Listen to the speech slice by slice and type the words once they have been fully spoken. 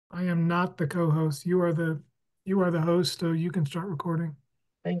I am not the co-host. You are the host, so you can start recording.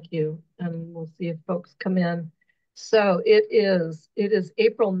 Thank you. And we'll see if folks come in. So it is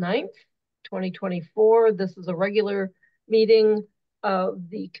April 9th, 2024. This is a regular meeting of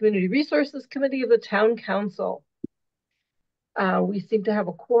the Community Resources Committee of the Town Council. We seem to have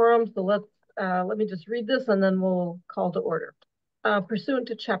a quorum, so let me just read this and then we'll call to order. Pursuant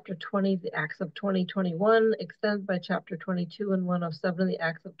to Chapter 20, the Acts of 2021, extended by Chapter 22 and 107 of the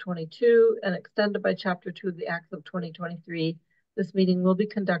Acts of 22, and extended by Chapter 2 of the Acts of 2023, this meeting will be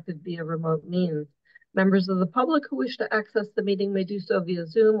conducted via remote means. Members of the public who wish to access the meeting may do so via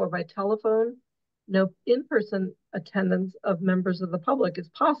Zoom or by telephone. No in-person attendance of members of the public is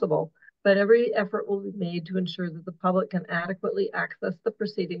possible, but every effort will be made to ensure that the public can adequately access the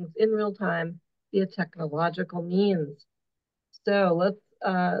proceedings in real time via technological means. So let's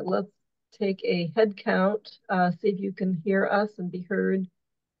take a head count, see if you can hear us and be heard.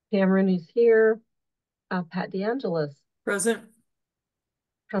 Cameron is here. Pat DeAngelis. Present.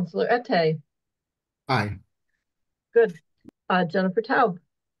 Councillor Ette. Aye. Good. Jennifer Taub.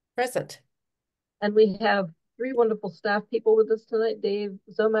 Present. And we have three wonderful staff people with us tonight. Dave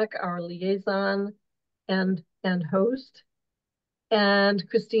Zomek, our liaison and host, and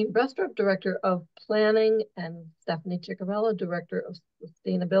Christine Brestrup, Director of Planning, and Stephanie Ciccarella, Director of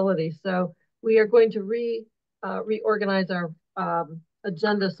Sustainability. So we are going to reorganize our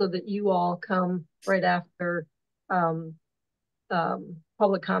agenda so that you all come right after public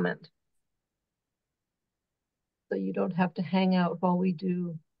comment. So you don't have to hang out while we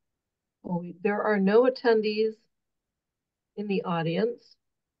do. There are no attendees in the audience.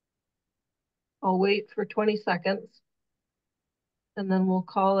 I'll wait for 20 seconds and then we'll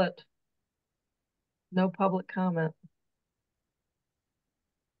call it no public comment.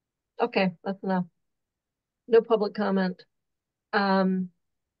 Okay, that's enough. No public comment.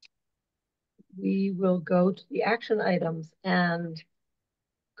 We will go to the action items, and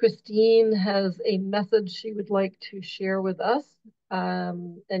Christine has a message she would like to share with us.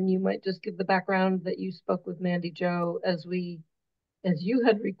 And you might just give the background that you spoke with Mandy Jo as you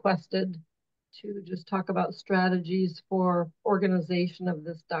had requested to just talk about strategies for organization of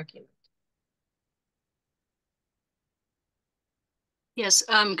this document. Yes,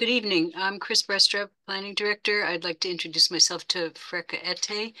 good evening. I'm Chris Brestrup, Planning Director. I'd like to introduce myself to Freka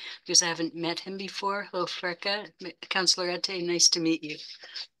Ette because I haven't met him before. Hello, Freka. Councillor Ette, nice to meet you.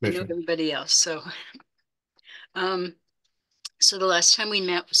 I know everybody else. So the last time we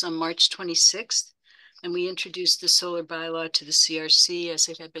met was on March 26th, and we introduced the solar bylaw to the CRC as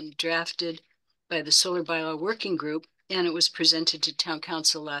it had been drafted by the Solar Bylaw Working Group, and it was presented to Town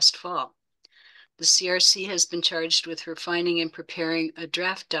Council last fall. The CRC has been charged with refining and preparing a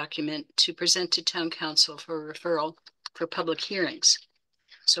draft document to present to Town Council for referral for public hearings.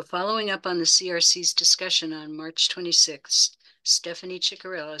 So following up on the CRC's discussion on March 26th, Stephanie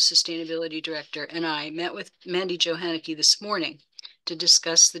Ciccarella, Sustainability Director, and I met with Mandy Jo Hanneke this morning to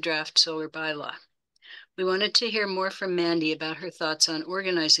discuss the draft solar bylaw. We wanted to hear more from Mandy about her thoughts on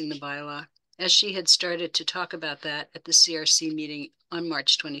organizing the bylaw, as she had started to talk about that at the CRC meeting on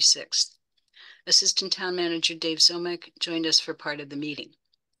March 26th. Assistant Town Manager Dave Zomek joined us for part of the meeting,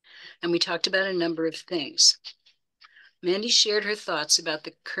 and we talked about a number of things. Mandy shared her thoughts about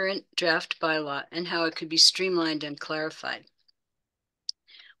the current draft bylaw and how it could be streamlined and clarified.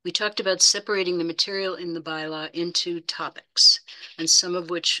 We talked about separating the material in the bylaw into topics, and some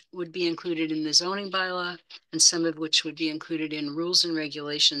of which would be included in the zoning bylaw, and some of which would be included in rules and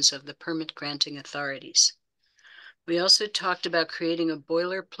regulations of the permit granting authorities. We also talked about creating a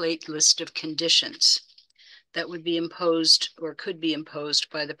boilerplate list of conditions that would be imposed or could be imposed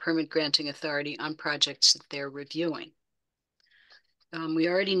by the permit granting authority on projects that they're reviewing. We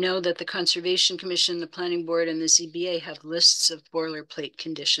already know that the Conservation Commission, the Planning Board, and the ZBA have lists of boilerplate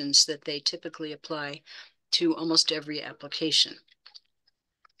conditions that they typically apply to almost every application.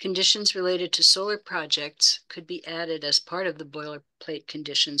 Conditions related to solar projects could be added as part of the boilerplate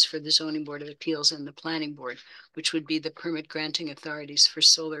conditions for the Zoning Board of Appeals and the Planning Board, which would be the permit granting authorities for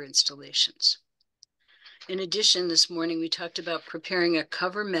solar installations. In addition, this morning we talked about preparing a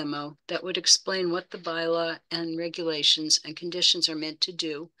cover memo that would explain what the bylaw and regulations and conditions are meant to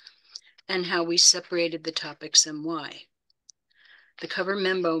do and how we separated the topics and why. The cover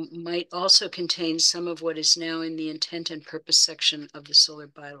memo might also contain some of what is now in the intent and purpose section of the solar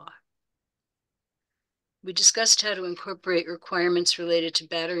bylaw. We discussed how to incorporate requirements related to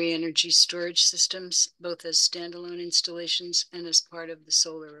battery energy storage systems, both as standalone installations and as part of the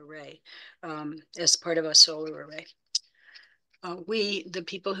solar array, as part of a solar array. the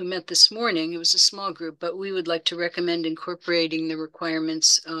people who met this morning, it was a small group, but we would like to recommend incorporating the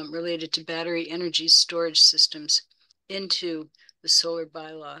requirements related to battery energy storage systems into the solar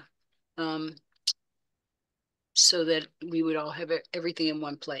bylaw, so that we would all have everything in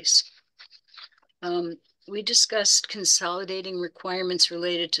one place. We discussed consolidating requirements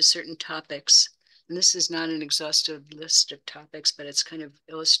related to certain topics. And this is not an exhaustive list of topics, but it's kind of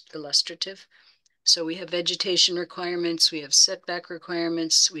illustrative. So we have vegetation requirements, we have setback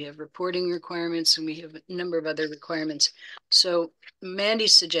requirements, we have reporting requirements, and we have a number of other requirements. So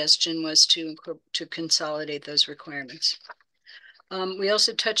Mandy's suggestion was to consolidate those requirements. We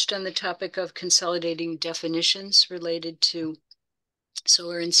also touched on the topic of consolidating definitions related to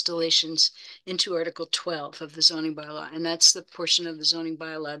solar installations into Article 12 of the zoning bylaw, and that's the portion of the zoning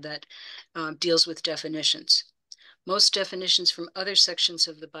bylaw that deals with definitions. Most definitions from other sections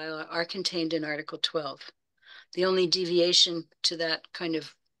of the bylaw are contained in Article 12. The only deviation to that kind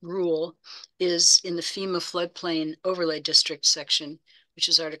of rule is in the FEMA floodplain overlay district section, which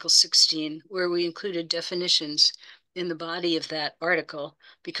is Article 16, where we included definitions in the body of that article,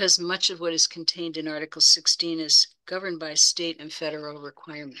 because much of what is contained in Article 16 is governed by state and federal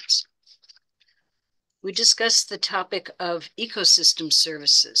requirements. We discussed the topic of ecosystem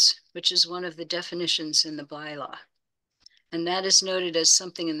services, which is one of the definitions in the bylaw. And that is noted as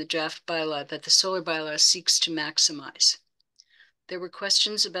something in the draft bylaw that the solar bylaw seeks to maximize. There were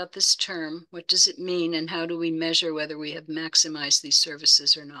questions about this term. What does it mean, and how do we measure whether we have maximized these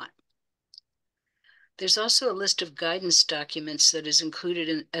services or not? There's also a list of guidance documents that is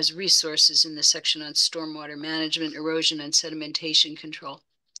included as resources in the section on stormwater management, erosion, and sedimentation control.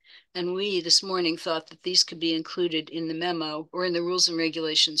 And we this morning thought that these could be included in the memo or in the rules and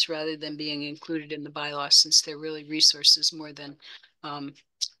regulations rather than being included in the bylaw, since they're really resources more than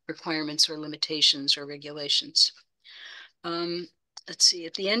requirements or limitations or regulations. Let's see,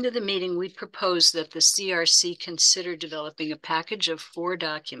 at the end of the meeting, we proposed that the CRC consider developing a package of 4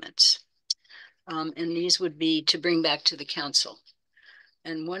 documents. And these would be to bring back to the council.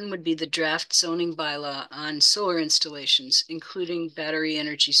 And one would be the draft zoning bylaw on solar installations, including battery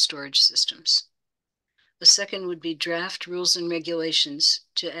energy storage systems. The second would be draft rules and regulations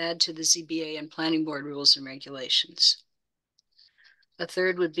to add to the ZBA and planning board rules and regulations. A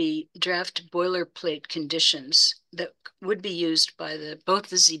third would be draft boilerplate conditions that would be used by both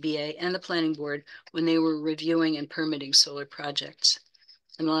the ZBA and the planning board when they were reviewing and permitting solar projects.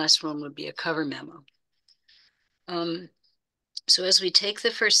 And the last one would be a cover memo. So as we take the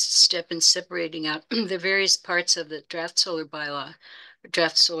first step in separating out the various parts of the draft solar bylaw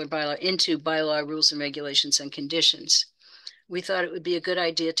into bylaw rules and regulations and conditions, we thought it would be a good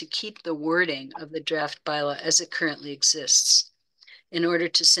idea to keep the wording of the draft bylaw as it currently exists in order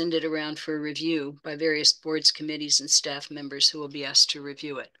to send it around for review by various boards, committees, and staff members who will be asked to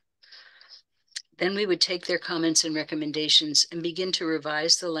review it. Then we would take their comments and recommendations and begin to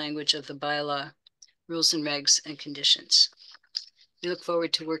revise the language of the bylaw, rules and regs, and conditions. We look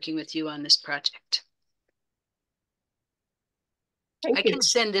forward to working with you on this project. Thank I you. can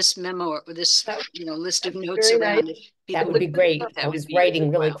send this memo or this list of notes very around. nice. That would be great. I was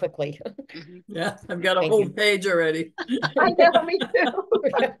writing really quickly. Yeah, I've got a Thank whole you. page already. I know, me too.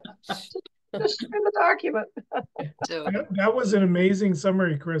 Just share the document. So That was an amazing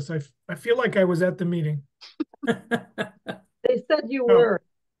summary, Chris. I feel like I was at the meeting. They said you No. were.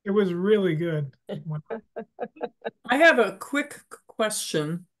 It was really good. I have a quick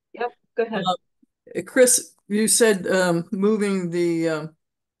question. Yep, go ahead. Chris, you said moving the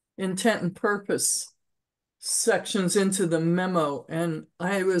intent and purpose sections into the memo, and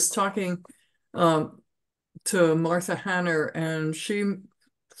I was talking to Martha Hanner, and she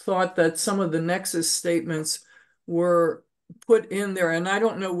thought that some of the nexus statements were put in there, and I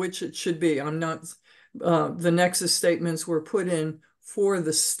don't know which it should be. I'm not, the nexus statements were put in for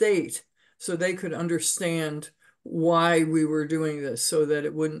the state so they could understand why we were doing this, so that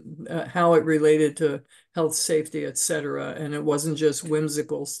it wouldn't, how it related to health, safety, etc. And it wasn't just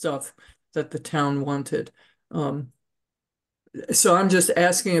whimsical stuff that the town wanted. So I'm just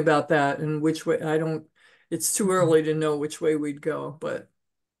asking about that and which way. It's too early to know which way we'd go, but.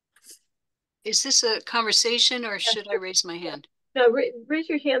 is this a conversation or should I raise my hand? No, raise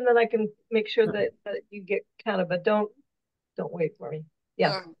your hand, then I can make sure that you get counted, but don't wait for me.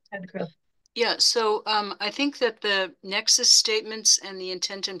 Yeah, Chris. Yeah, so I think that the nexus statements and the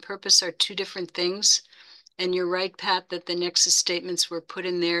intent and purpose are 2 different things. And you're right, Pat, that the nexus statements were put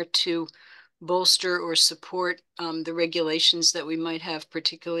in there to bolster or support the regulations that we might have,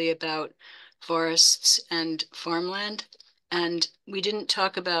 particularly about forests and farmland. And we didn't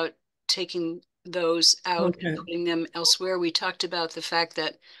talk about taking those out and Okay. putting them elsewhere. We talked about the fact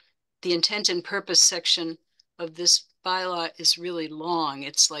that the intent and purpose section of this bylaw is really long.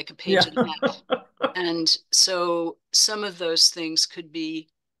 It's like a page Yeah. and a half. And so some of those things could be,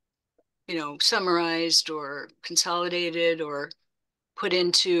 you know, summarized or consolidated or put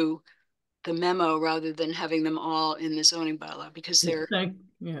into the memo rather than having them all in the zoning bylaw because they're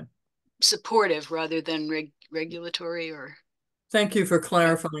Yeah. supportive rather than regulatory or. Thank you for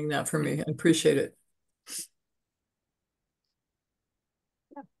clarifying that for me. I appreciate it.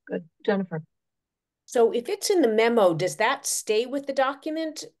 Good, Jennifer. So if it's in the memo, does that stay with the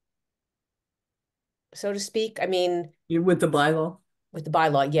document? So to speak? I mean, You with the bylaw? with the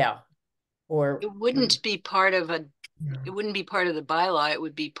bylaw, yeah. Or It wouldn't be part of a, Yeah. it wouldn't be part of the bylaw. It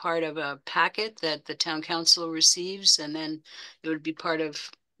would be part of a packet that the town council receives, and then it would be part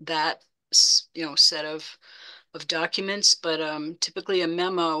of that, you know, set of documents. But typically a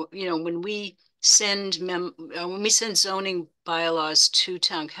memo, you know, when we send zoning bylaws to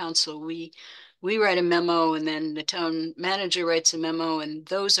town council, we write a memo, and then the town manager writes a memo, and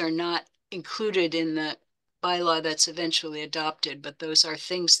those are not included in the bylaw that's eventually adopted, but those are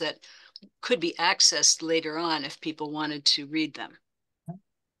things that could be accessed later on if people wanted to read them.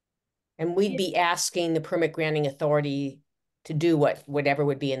 and we'd be asking the permit granting authority to do whatever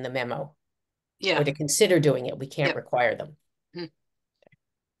would be in the memo. Yeah. Or to consider doing it. We can't Yep. require them.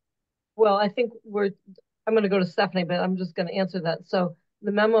 Well, I think I'm going to go to Stephanie, but I'm just going to answer that. So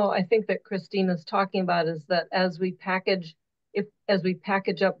the memo I think that Christine is talking about is that as we package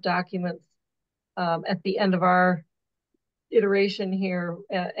up documents at the end of our iteration here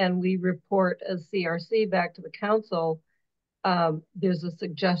and we report as CRC back to the council, there's a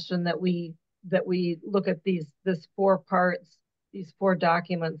suggestion that we look at these 4 parts, these 4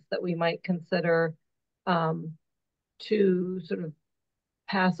 documents that we might consider to sort of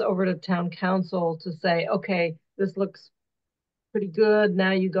pass over to town council to say, okay, this looks pretty good.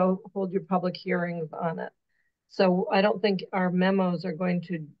 Now you go hold your public hearings on it. So I don't think our memos are going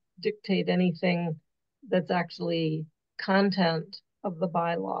to dictate anything that's actually content of the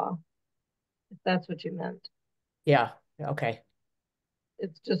bylaw, if that's what you meant. Yeah, okay.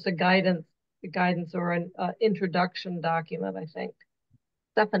 It's just a guidance or an introduction document, I think.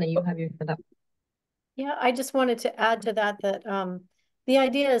 Stephanie, you have your hand up. Yeah, I just wanted to add to that the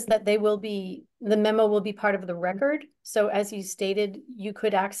idea is that the memo will be part of the record. So as you stated, you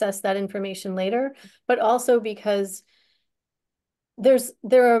could access that information later, but also because there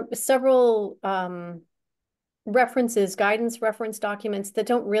are several guidance reference documents that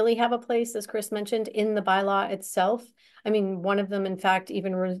don't really have a place, as Chris mentioned, in the bylaw itself. I mean, one of them, in fact,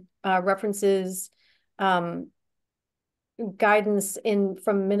 even references guidance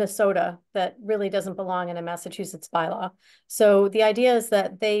from Minnesota that really doesn't belong in a Massachusetts bylaw. So the idea is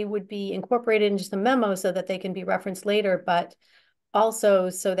that they would be incorporated into the memo so that they can be referenced later, but also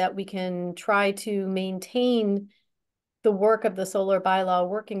so that we can try to maintain the work of the solar bylaw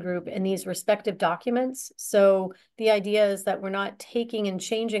working group in these respective documents. So the idea is that we're not taking and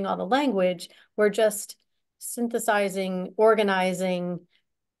changing all the language, we're just synthesizing, organizing,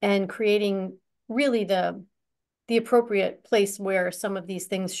 and creating really the appropriate place where some of these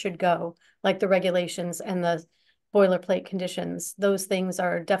things should go, like the regulations and the boilerplate conditions. Those things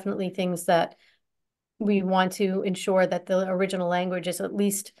are definitely things that we want to ensure that the original language is at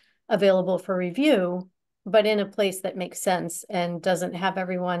least available for review, but in a place that makes sense and doesn't have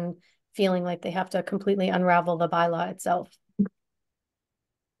everyone feeling like they have to completely unravel the bylaw itself.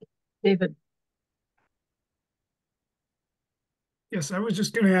 David. Yes, I was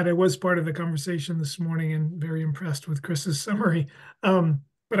just going to add, I was part of the conversation this morning and very impressed with Chris's summary.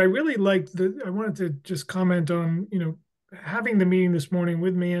 But I really liked I wanted to just comment on, having the meeting this morning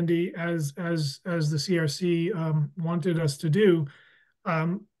with Mandy as the CRC wanted us to do.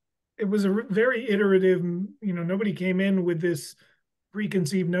 It was a very iterative, nobody came in with this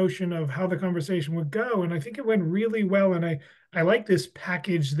preconceived notion of how the conversation would go. And I think it went really well. And I like this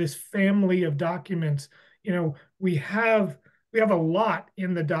package, this family of documents. We have a lot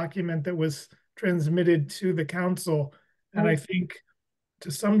in the document that was transmitted to the council. And I think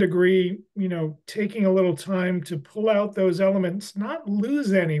to some degree, taking a little time to pull out those elements, not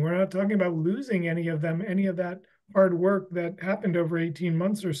lose any. We're not talking about losing any of them, any of that hard work that happened over 18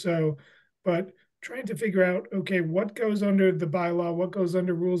 months or so, but trying to figure out, okay, what goes under the bylaw, what goes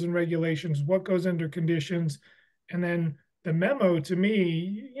under rules and regulations, what goes under conditions. And then the memo, to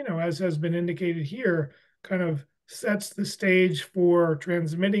me, as has been indicated here, kind of sets the stage for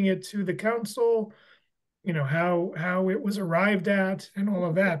transmitting it to the council, how it was arrived at and all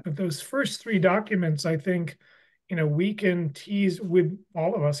of that. But those first 3 documents, I think, we can tease, with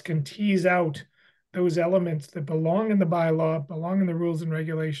all of us can tease out those elements that belong in the bylaw, belong in the rules and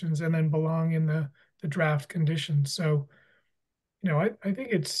regulations, and then belong in the draft conditions. So, I think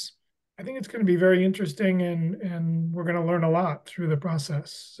it's going to be very interesting, and we're going to learn a lot through the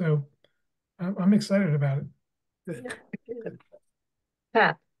process. So I'm excited about it. Good.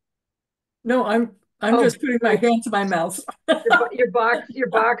 Pat, No, I'm Oh, just putting my hand to my mouth. your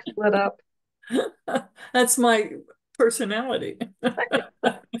box lit up. That's my personality.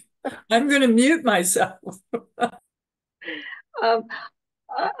 I'm going to mute myself.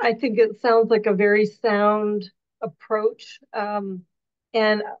 I think it sounds like a very sound approach.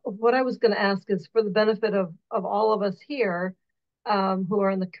 And what I was going to ask is, for the benefit of all of us here who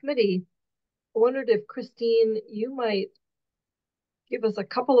are on the committee, I wondered if, Christine, you might give us a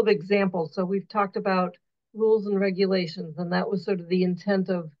couple of examples. So we've talked about rules and regulations, and that was sort of the intent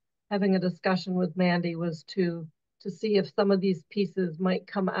of having a discussion with Mandy, was to see if some of these pieces might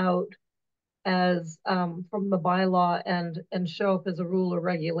come out as from the bylaw and show up as a rule or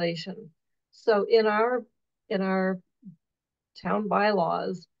regulation. So in our town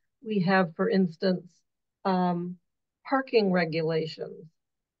bylaws, we have, for instance, parking regulations.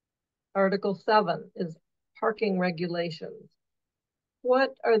 Article 7 is parking regulations.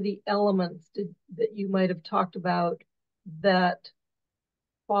 What are the elements that you might have talked about that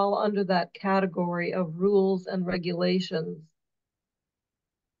fall under that category of rules and regulations?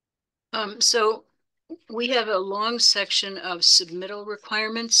 So we have a long section of submittal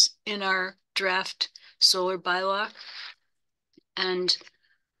requirements in our draft solar bylaw. And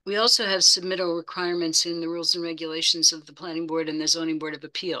we also have submittal requirements in the rules and regulations of the Planning Board and the Zoning Board of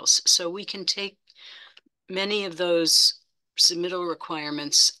Appeals. So we can take many of those submittal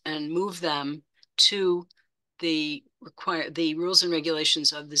requirements and move them to the rules and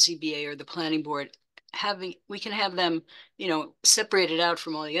regulations of the ZBA or the Planning Board. We can have them, separated out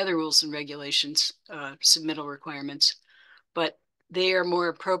from all the other rules and regulations, submittal requirements, but they are more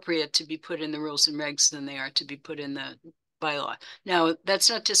appropriate to be put in the rules and regs than they are to be put in the bylaw. Now, that's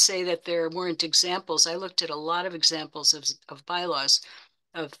not to say that there weren't examples. I looked at a lot of examples of bylaws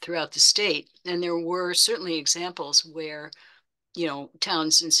throughout the state, and there were certainly examples where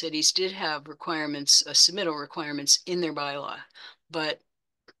towns and cities did have requirements, submittal requirements in their bylaw. But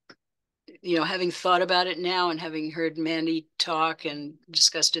having thought about it now and having heard Mandy talk and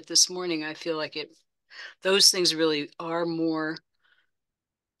discussed it this morning, I feel like those things really are more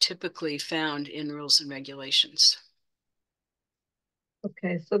typically found in rules and regulations.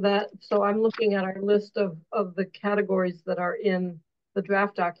 Okay, so I'm looking at our list of the categories that are in the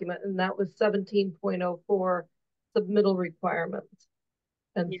draft document, and that was 17.04 submittal requirements.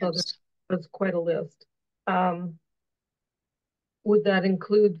 And so there was quite a list. Would that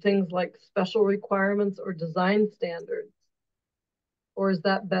include things like special requirements or design standards? Or is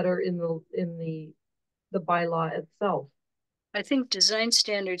that better in the bylaw itself? I think design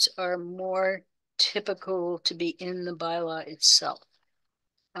standards are more typical to be in the bylaw itself.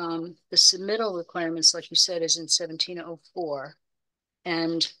 The submittal requirements, like you said, is in 1704.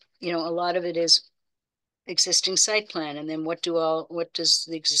 And, a lot of it is existing site plan. And then what does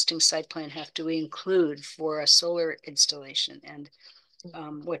the existing site plan have to include for a solar installation? And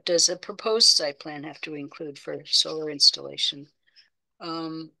what does a proposed site plan have to include for solar installation?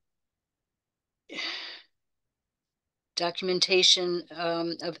 Documentation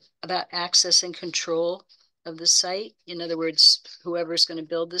about access and control of the site. In other words, whoever's going to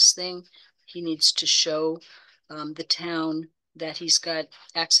build this thing, he needs to show the town that he's got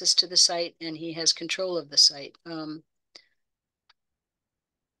access to the site and he has control of the site. A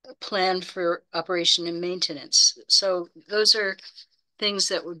plan for operation and maintenance. So those are things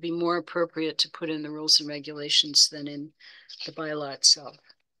that would be more appropriate to put in the rules and regulations than in the bylaw itself.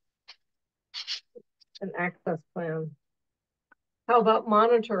 An access plan. How about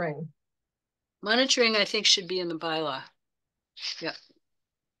monitoring? Monitoring, I think, should be in the bylaw. Yeah.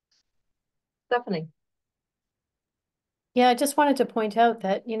 Stephanie. Yeah, I just wanted to point out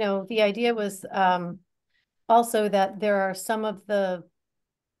that, the idea was also that there are some of the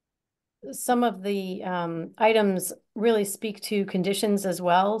items really speak to conditions as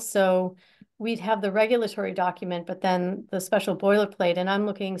well. So we'd have the regulatory document, but then the special boilerplate. And I'm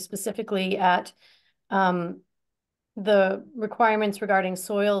looking specifically at the requirements regarding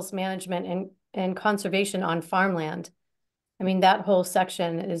soils management and conservation on farmland. I mean, that whole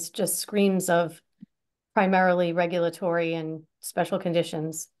section just screams of primarily regulatory and special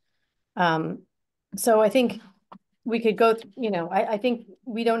conditions. So I think we could go, I think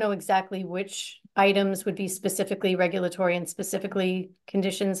we don't know exactly which items would be specifically regulatory and specifically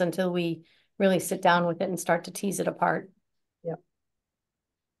conditions until we really sit down with it and start to tease it apart. Yep.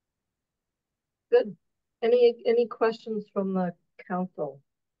 Good. Any questions from the council?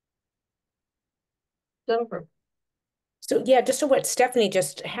 Jennifer? So yeah, just so what Stephanie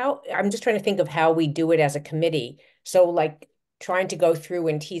I'm just trying to think of how we do it as a committee. So like trying to go through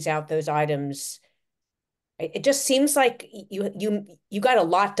and tease out those items. It just seems like you got a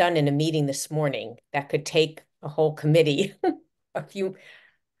lot done in a meeting this morning that could take a whole committee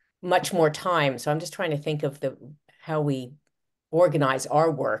much more time. So I'm just trying to think of how we organize our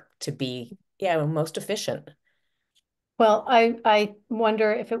work to be, most efficient. Well, I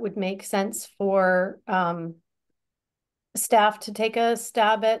wonder if it would make sense for staff to take a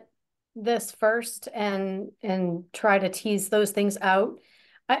stab at this first and try to tease those things out.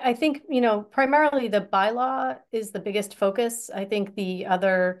 I think, primarily the bylaw is the biggest focus. I think the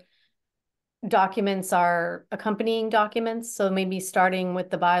other documents are accompanying documents. So maybe starting with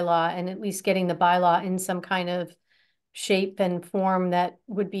the bylaw and at least getting the bylaw in some kind of shape and form that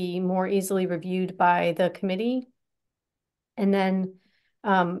would be more easily reviewed by the committee. And then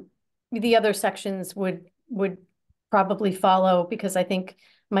the other sections would probably follow, because I think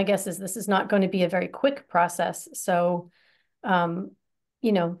my guess is this is not going to be a very quick process. So,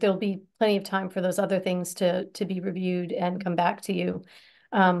 there'll be plenty of time for those other things to be reviewed and come back to you.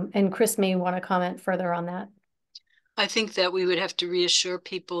 And Chris may want to comment further on that. I think that we would have to reassure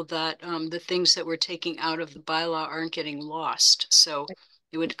people that the things that we're taking out of the bylaw aren't getting lost. So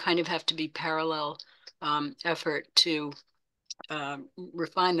it would kind of have to be parallel effort to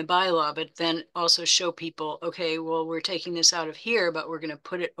refine the bylaw, but then also show people, okay, well, we're taking this out of here, but we're going to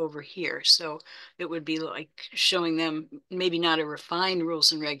put it over here. So it would be like showing them maybe not a refined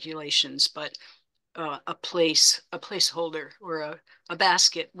rules and regulations, but a placeholder or a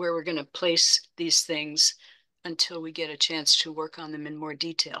basket where we're going to place these things until we get a chance to work on them in more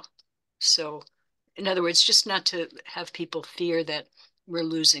detail. So in other words, just not to have people fear that we're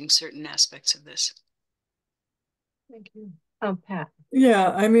losing certain aspects of this. Thank you. Pat.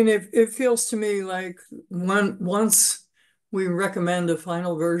 Yeah, I mean, it feels to me like once we recommend a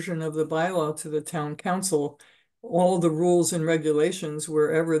final version of the bylaw to the town council, all the rules and regulations,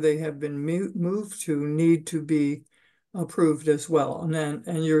 wherever they have been moved to, need to be approved as well.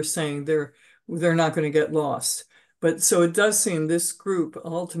 And you're saying they're not going to get lost. But so it does seem this group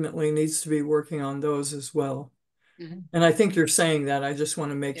ultimately needs to be working on those as well. Mm-hmm. And I think you're saying that. I just want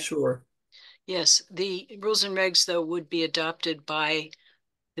to make sure. Yes, the rules and regs, though, would be adopted by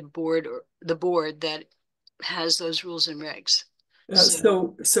the board that has those rules and regs.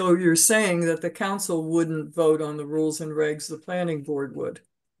 So you're saying that the council wouldn't vote on the rules and regs, the planning board would?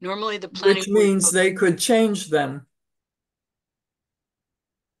 Normally the planning board. Which means they could change them.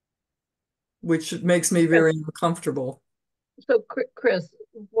 Which makes me very uncomfortable. So Chris,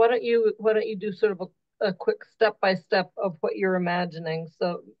 why don't you do sort of a quick step-by-step of what you're imagining?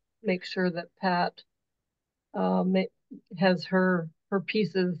 So make sure that Pat has her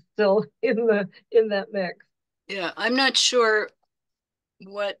pieces still in that mix. Yeah, I'm not sure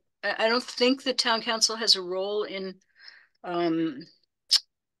I don't think the town council has a role in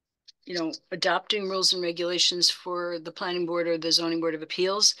adopting rules and regulations for the planning board or the zoning board of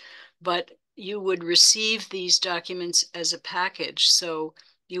appeals, but you would receive these documents as a package. So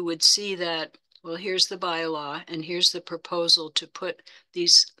you would see that, well, here's the bylaw and here's the proposal to put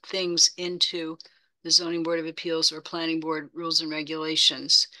these things into the zoning board of appeals or planning board rules and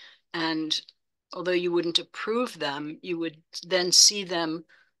regulations. And although you wouldn't approve them, you would then see them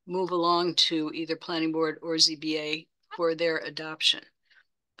move along to either planning board or ZBA for their adoption.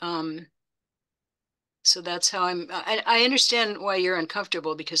 So that's how I understand why you're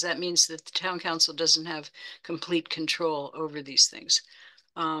uncomfortable, because that means that the town council doesn't have complete control over these things.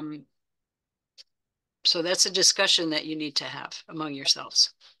 So that's a discussion that you need to have among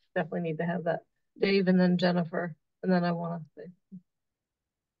yourselves. Definitely need to have that. Dave and then Jennifer, and then I want to say.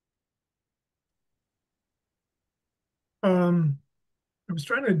 I was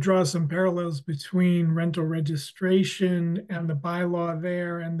trying to draw some parallels between rental registration and the bylaw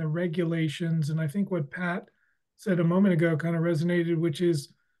there and the regulations. And I think what Pat said a moment ago kind of resonated, which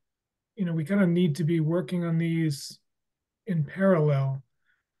is, we kind of need to be working on these in parallel.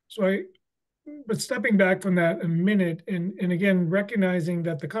 But stepping back from that a minute and again, recognizing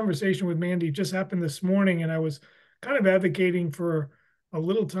that the conversation with Mandy just happened this morning, and I was kind of advocating for a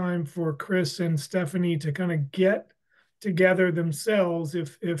little time for Chris and Stephanie to kind of get together themselves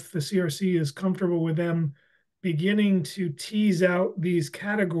if the CRC is comfortable with them beginning to tease out these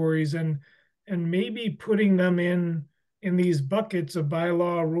categories and maybe putting them in these buckets of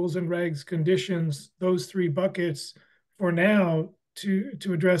bylaw, rules and regs, conditions, those three buckets for now to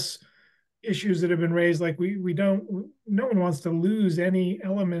address issues that have been raised, like no one wants to lose any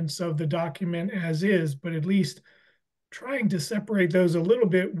elements of the document as is, but at least trying to separate those a little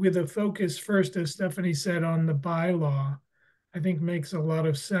bit with a focus first, as Stephanie said, on the bylaw, I think makes a lot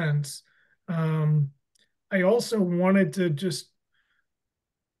of sense. I also wanted to just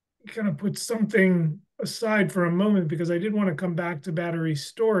kind of put something aside for a moment, because I did want to come back to battery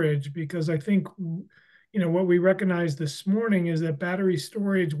storage, because I think, what we recognized this morning is that battery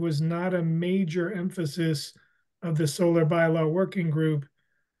storage was not a major emphasis of the solar bylaw working group.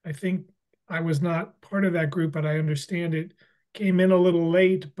 I think I was not part of that group, but I understand it came in a little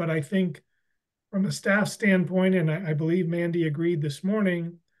late. But I think from a staff standpoint, and I believe Mandy agreed this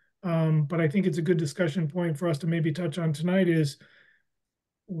morning, but I think it's a good discussion point for us to maybe touch on tonight, is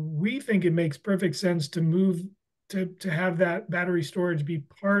we think it makes perfect sense to move to have that battery storage be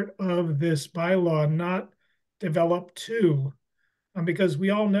part of this bylaw, not develop two, because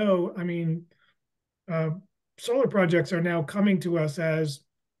we all know, solar projects are now coming to us as,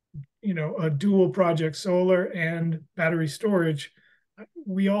 a dual project, solar and battery storage.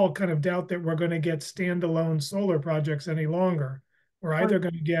 We all kind of doubt that we're going to get standalone solar projects any longer. We're either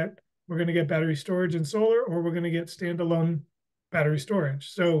going to get battery storage and solar, or we're going to get standalone battery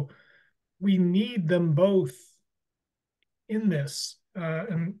storage. So we need them both in this.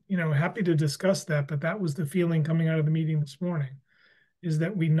 And, happy to discuss that, but that was the feeling coming out of the meeting this morning, is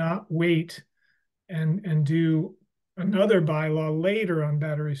that we not wait and do another bylaw later on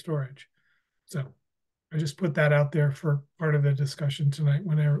battery storage. So I just put that out there for part of the discussion tonight,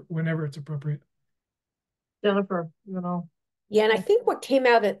 whenever it's appropriate. Jennifer, Yeah, and I think what came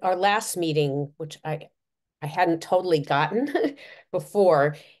out at our last meeting, which I hadn't totally gotten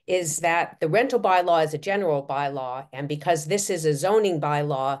before, is that the rental bylaw is a general bylaw. And because this is a zoning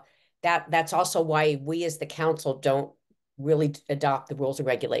bylaw, that's also why we as the council don't really adopt the rules and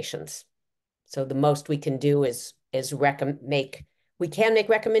regulations. So the most we can do is make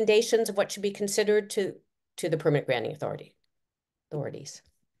recommendations of what should be considered to the permit granting authorities.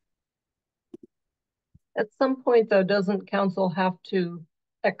 At some point, though, doesn't council have to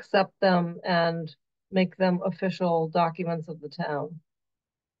accept them and make them official documents of the town?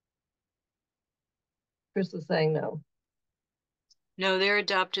 Chris is saying no. No, they're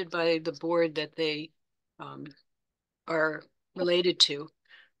adopted by the board that they are related to.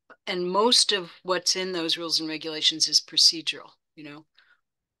 And most of what's in those rules and regulations is procedural, Yeah.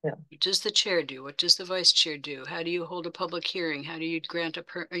 What does the chair do? What does the vice chair do? How do you hold a public hearing? How do you grant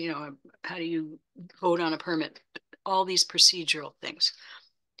how do you vote on a permit? All these procedural things.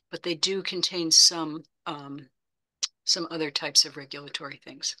 But they do contain some other types of regulatory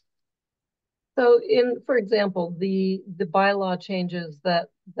things. So for example, the bylaw changes that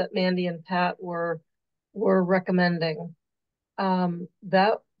Mandy and Pat were recommending,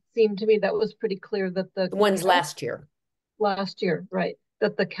 that seemed to me that was pretty clear that the ones last year, right,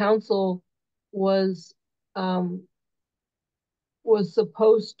 that the council was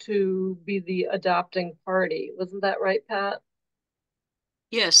supposed to be the adopting party. Wasn't that right, Pat?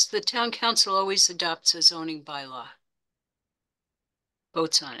 Yes, the town council always adopts a zoning bylaw.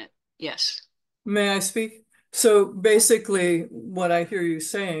 Votes on it, yes. May I speak? So basically, what I hear you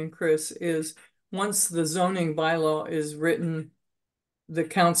saying, Chris, is once the zoning bylaw is written, the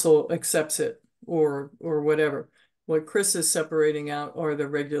council accepts it or whatever. What Chris is separating out are the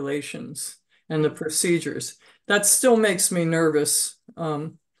regulations and the procedures. That still makes me nervous.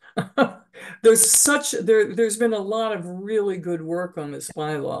 There's been a lot of really good work on this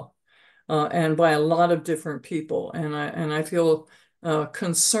bylaw, and by a lot of different people, and I feel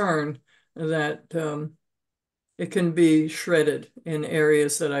concerned that it can be shredded in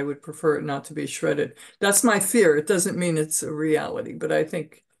areas that I would prefer it not to be shredded. That's my fear. It doesn't mean it's a reality, but I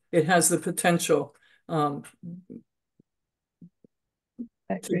think it has the potential to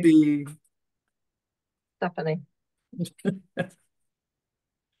be. Stephanie.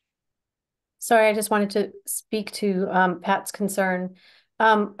 Sorry, I just wanted to speak to Pat's concern.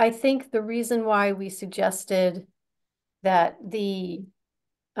 I think the reason why we suggested that the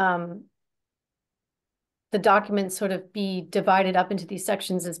documents sort of be divided up into these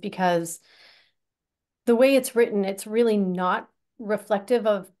sections is because the way it's written, it's really not reflective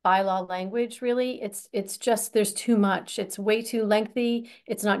of bylaw language, really. It's just, there's too much. It's way too lengthy.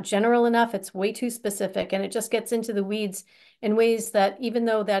 It's not general enough. It's way too specific. And it just gets into the weeds in ways that, even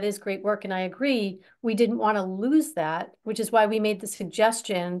though that is great work, and I agree, we didn't want to lose that, which is why we made the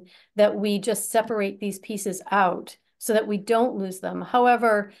suggestion that we just separate these pieces out so that we don't lose them.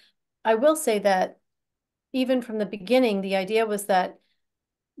 However, I will say that even from the beginning, the idea was that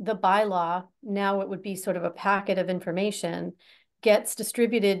the bylaw, now it would be sort of a packet of information, gets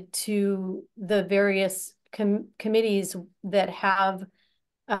distributed to the various committees that have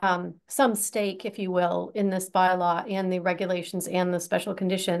some stake, if you will, in this bylaw and the regulations and the special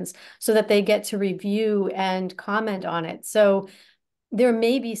conditions, so that they get to review and comment on it. So there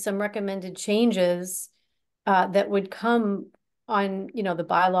may be some recommended changes that would come on, you know, the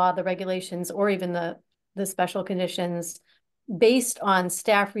bylaw, the regulations, or even the special conditions based on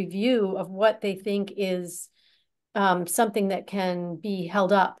staff review of what they think is something that can be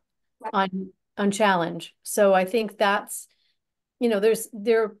held up on challenge. So I think that's, you know,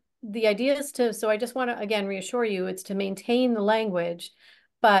 the idea is to, so I just want to, again, reassure you, it's to maintain the language,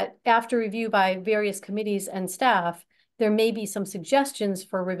 but after review by various committees and staff, there may be some suggestions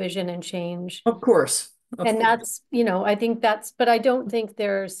for revision and change. Of course. And that's, you know, I think that's, but I don't think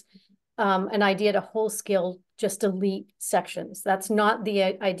there's an idea to whole scale just delete sections. That's not the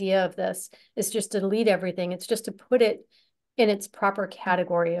idea of this. It's just to delete everything. It's just to put it in its proper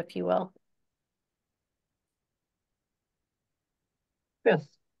category, if you will. Yes.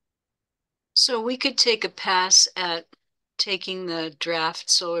 So we could take a pass at taking the draft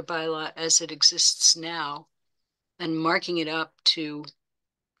solar bylaw as it exists now and marking it up to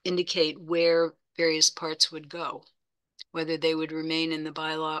indicate where various parts would go, whether they would remain in the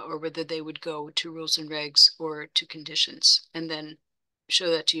bylaw or whether they would go to rules and regs or to conditions, and then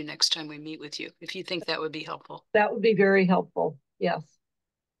show that to you next time we meet with you, if you think that would be helpful. That would be very helpful. Yes.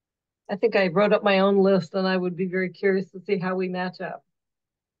 I think I wrote up my own list, and I would be very curious to see how we match up.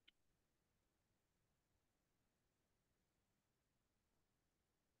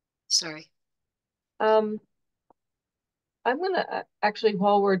 Sorry. I'm gonna actually,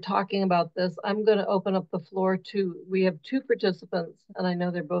 while we're talking about this, I'm gonna open up the floor to, we have two participants, and I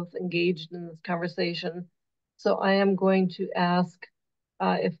know they're both engaged in this conversation. So I am going to ask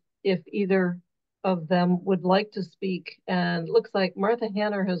if either of them would like to speak. And it looks like Martha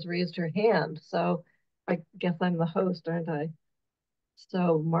Hanner has raised her hand. So I guess I'm the host, aren't I?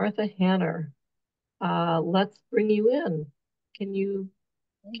 So Martha Hanner, let's bring you in. Can you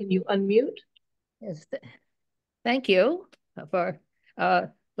unmute? Yes, thank you for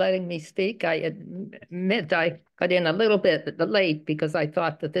letting me speak. I admit I got in a little bit late because I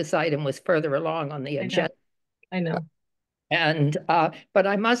thought that this item was further along on the agenda. I know. And but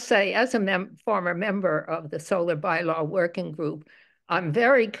I must say, as a former member of the Solar Bylaw Working Group, I'm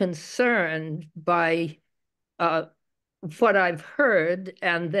very concerned by what I've heard,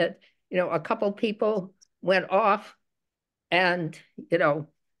 and that, you know, a couple people went off and, you know,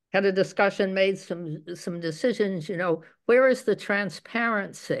 had a discussion, made some decisions. You know, where is the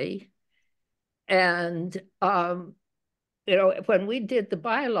transparency? And you know, when we did the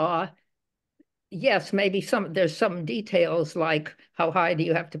bylaw, yes, maybe there's some details like how high do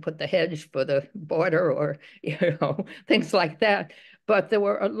you have to put the hedge for the border, or, you know, things like that. But there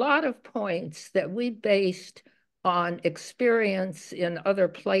were a lot of points that we based on experience in other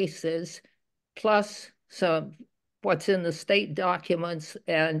places, plus some what's in the state documents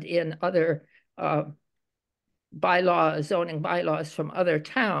and in other zoning bylaws from other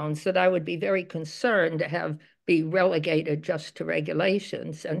towns, that I would be very concerned to have be relegated just to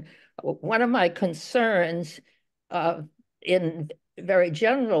regulations. And one of my concerns in a very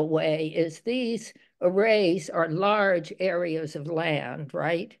general way is these arrays are large areas of land,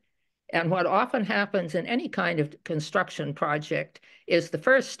 right? And what often happens in any kind of construction project is the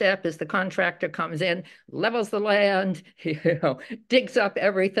first step is the contractor comes in, levels the land, you know, digs up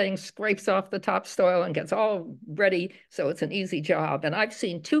everything, scrapes off the topsoil, and gets all ready. So it's an easy job. And I've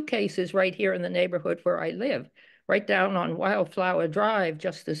seen two cases right here in the neighborhood where I live, right down on Wildflower Drive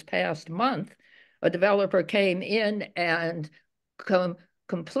just this past month. A developer came in and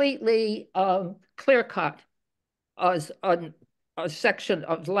completely clear cut a section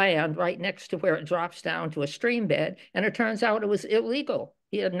of land right next to where it drops down to a stream bed, and it turns out it was illegal.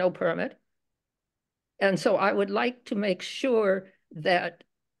 He had no permit. And so I would like to make sure that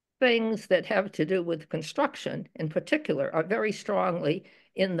things that have to do with construction in particular are very strongly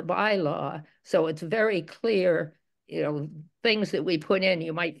in the bylaw. So it's very clear, you know, things that we put in,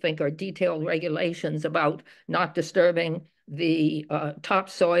 you might think are detailed regulations about not disturbing the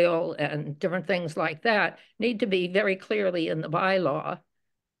topsoil and different things like that, need to be very clearly in the bylaw.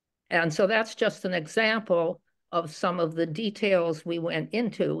 And so that's just an example of some of the details we went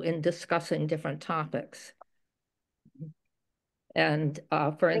into in discussing different topics. And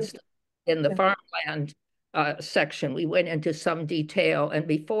for instance, in the farmland section, we went into some detail. And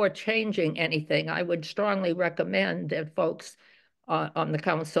before changing anything, I would strongly recommend that folks on the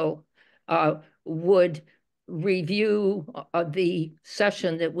council would review the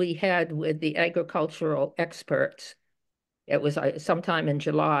session that we had with the agricultural experts It was sometime in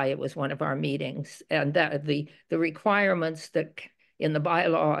July, it was one of our meetings. And that the requirements that in the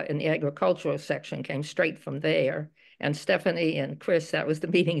bylaw in the agricultural section came straight from there. And Stephanie and Chris, that was the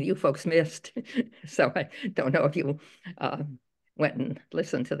meeting you folks missed. So I don't know if you went and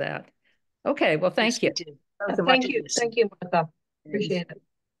listened to that. Okay, well, thank you. Thank you, Martha. Appreciate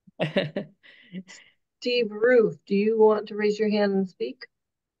it. Steve Roof, do you want to raise your hand and speak?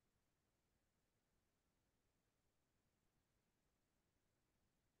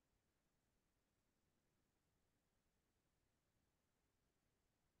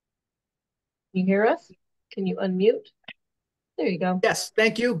 Can you hear us? Can you unmute? There you go. Yes,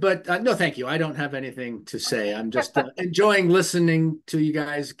 thank you, but no, thank you. I don't have anything to say. I'm just enjoying listening to you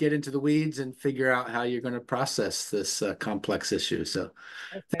guys get into the weeds and figure out how you're going to process this complex issue. So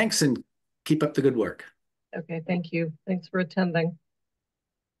thanks and keep up the good work. Okay, thank you. Thanks for attending.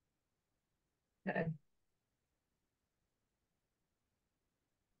 Okay.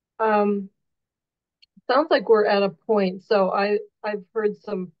 Sounds like we're at a point. So I've heard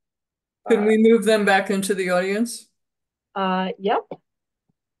some. Can we move them back into the audience? Yep.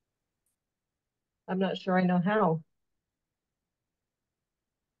 I'm not sure I know how.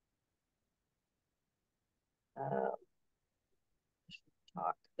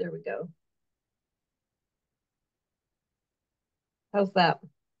 Talk. There we go. How's that?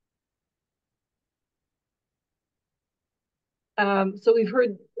 So we've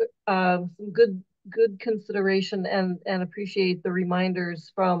heard some good consideration and appreciate the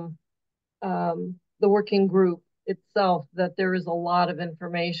reminders from the working group itself that there is a lot of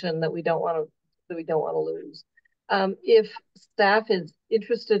information that we don't want to lose. If staff is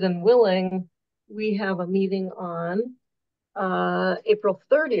interested and willing, we have a meeting on April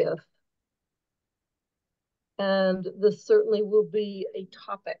 30th. And this certainly will be a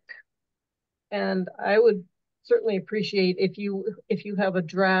topic. And I would certainly appreciate if you have a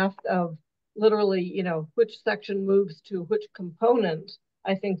draft of literally, you know, which section moves to which component.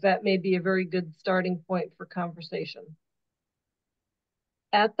 I think that may be a very good starting point for conversation.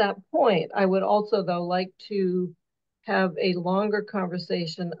 At that point, I would also, though, like to have a longer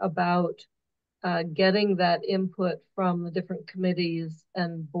conversation about getting that input from the different committees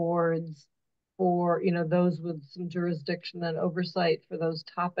and boards for, you know, those with some jurisdiction and oversight for those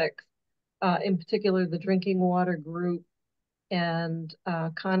topics, in particular the drinking water group and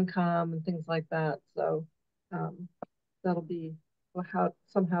CONCOM and things like that. So that'll be how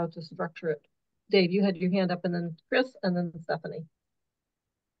somehow to structure it. Dave, you had your hand up, and then Chris, and then Stephanie.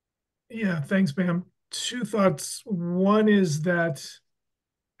 Yeah, thanks, Pam. Two thoughts. One is that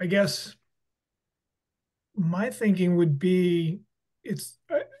I guess my thinking would be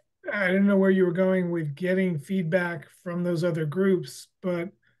I don't know where you were going with getting feedback from those other groups,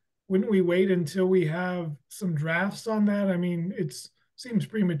 but wouldn't we wait until we have some drafts on that? I mean, it seems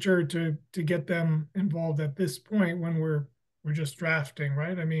premature to get them involved at this point when we're just drafting,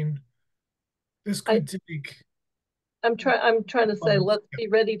 right? I mean, this could take. I'm trying to say, let's be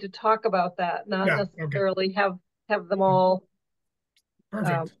ready to talk about that, not necessarily have them all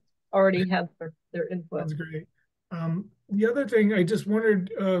Perfect. already have their input. That's great. The other thing I just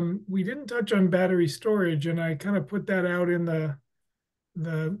wondered, we didn't touch on battery storage, and I kind of put that out in the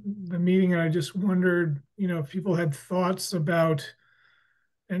meeting, and I just wondered, you know, if people had thoughts about,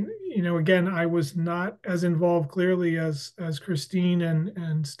 and you know, again, I was not as involved clearly as Christine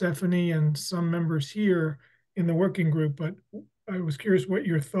and Stephanie and some members here in the working group, but I was curious what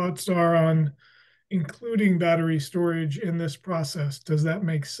your thoughts are on including battery storage in this process. Does that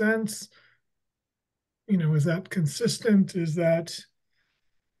make sense? You know, is that consistent? Is that,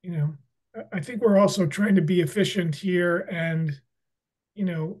 you know, I think we're also trying to be efficient here and, you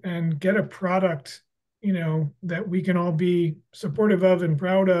know, and get a product, you know, that we can all be supportive of and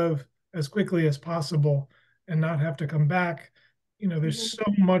proud of as quickly as possible and not have to come back. You know, there's so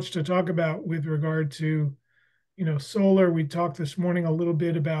much to talk about with regard to, you know, solar. We talked this morning a little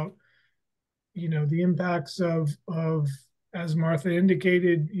bit about, you know, the impacts of as Martha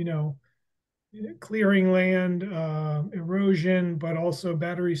indicated, you know, clearing land, erosion, but also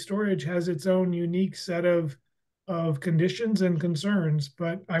battery storage has its own unique set of conditions and concerns.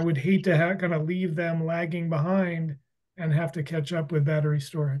 But I would hate to kind of leave them lagging behind and have to catch up with battery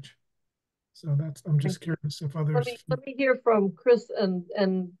storage. So I'm just curious if others. Let me hear from Chris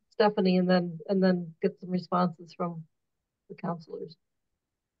and Stephanie, and then get some responses from the counselors.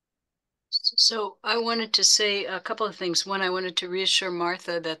 So I wanted to say a couple of things. One, I wanted to reassure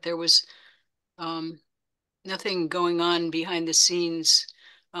Martha that there was nothing going on behind the scenes.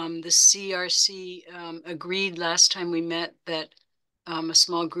 The CRC agreed last time we met that a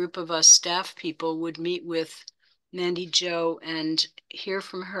small group of us staff people would meet with Mandy Jo and hear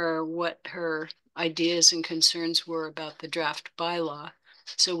from her what her ideas and concerns were about the draft bylaw.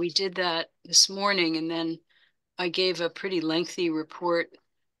 So we did that this morning, and then I gave a pretty lengthy report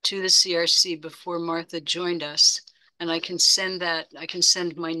to the CRC before Martha joined us. And I can send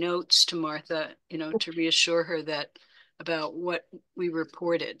my notes to Martha, to reassure her that about what we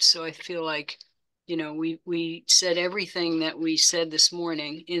reported. So I feel like, we said everything that we said this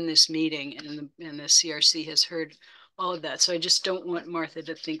morning in this meeting, and the CRC has heard all of that. So I just don't want Martha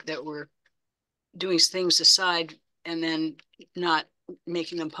to think that we're doing things aside and then not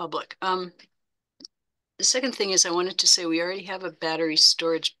making them public. The second thing is I wanted to say we already have a battery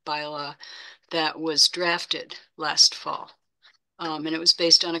storage bylaw that was drafted last fall. And it was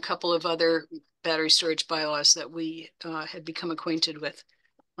based on a couple of other battery storage bylaws that we had become acquainted with.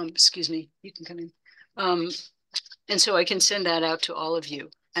 Excuse me, you can come in. And so I can send that out to all of you.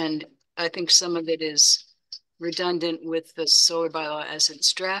 And I think some of it is redundant with the solar bylaw as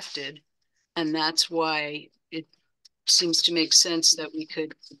it's drafted. And that's why it seems to make sense that we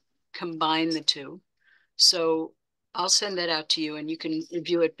could combine the two. So I'll send that out to you and you can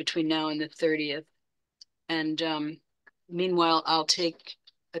review it between now and the 30th. And meanwhile, I'll take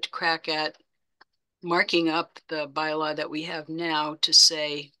a crack at marking up the bylaw that we have now to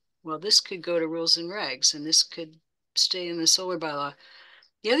say, well, this could go to rules and regs and this could stay in the solar bylaw.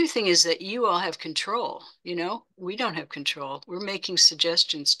 The other thing is that you all have control, we don't have control. We're making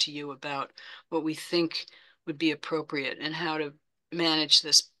suggestions to you about what we think would be appropriate and how to manage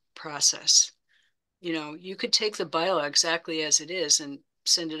this process. You could take the bylaw exactly as it is and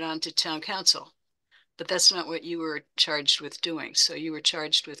send it on to town council, but that's not what you were charged with doing. So you were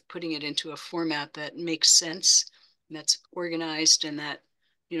charged with putting it into a format that makes sense, and that's organized, and that,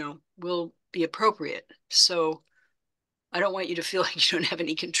 will be appropriate. So I don't want you to feel like you don't have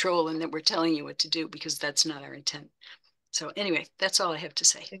any control and that we're telling you what to do, because that's not our intent. So anyway, that's all I have to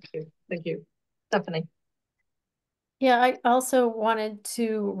say. Thank you. Thank you. Stephanie. Yeah, I also wanted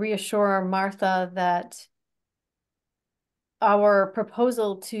to reassure Martha that our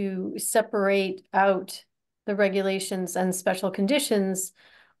proposal to separate out the regulations and special conditions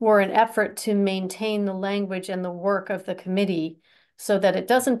were an effort to maintain the language and the work of the committee so that it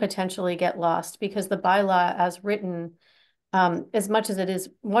doesn't potentially get lost, because the bylaw as written, as much as it is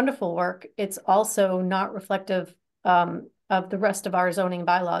wonderful work, it's also not reflective of the rest of our zoning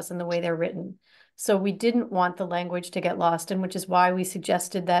bylaws and the way they're written. So we didn't want the language to get lost, and which is why we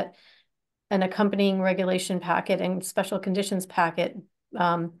suggested that an accompanying regulation packet and special conditions packet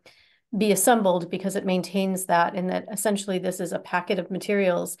be assembled, because it maintains that, and that essentially this is a packet of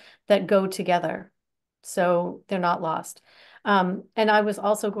materials that go together, so they're not lost. And I was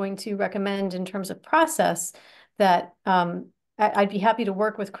also going to recommend, in terms of process, that I'd be happy to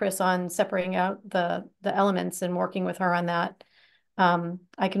work with Chris on separating out the elements and working with her on that.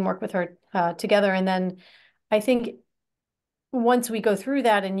 I can work with her together, and then I think once we go through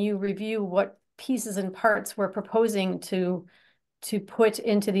that and you review what pieces and parts we're proposing to put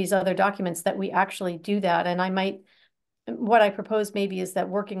into these other documents, that we actually do that. And what I propose maybe is that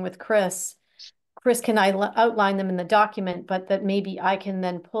working with Chris can outline them in the document, but that maybe I can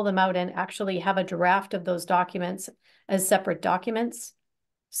then pull them out and actually have a draft of those documents as separate documents,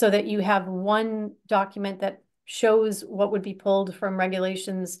 so that you have one document that shows what would be pulled from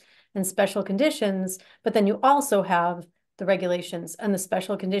regulations and special conditions, but then you also have the regulations and the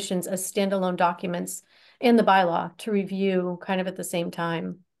special conditions as standalone documents in the bylaw to review kind of at the same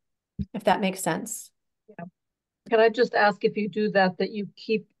time, if that makes sense. Yeah. Can I just ask, if you do that, that you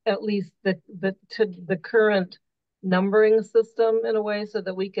keep at least the current numbering system in a way, so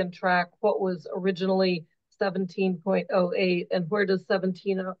that we can track what was originally 17.08 and where does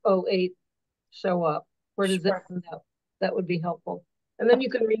 1708 show up? Where does it end up? That would be helpful. And then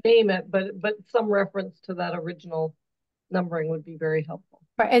you can rename it, but some reference to that original numbering would be very helpful.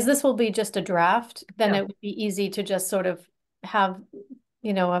 Right, as this will be just a draft, then it would be easy to just sort of have,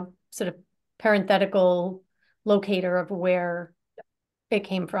 a sort of parenthetical locator of where it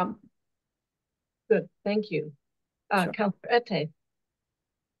came from. Good, thank you. Sure. Councilor Ette.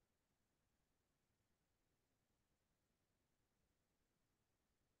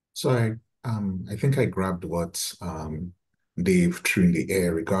 So I think I grabbed what Dave threw in the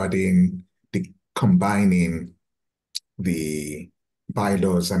air regarding the combining the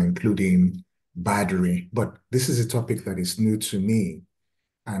bylaws and including battery, but this is a topic that is new to me.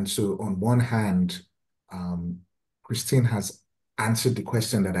 And so on one hand, Christine has answered the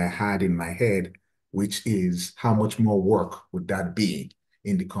question that I had in my head, which is how much more work would that be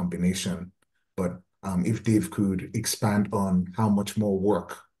in the combination? But if Dave could expand on how much more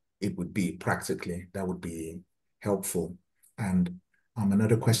work it would be practically, that would be helpful. And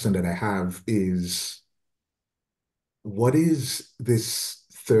another question that I have is, what is this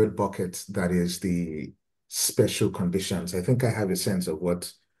third bucket that is the special conditions? I think I have a sense of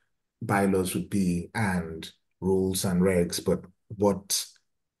what bylaws would be and rules and regs, but what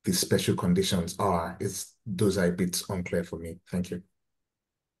the special conditions are, those are a bit unclear for me. Thank you.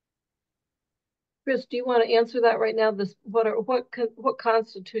 Chris, do you want to answer that right now? What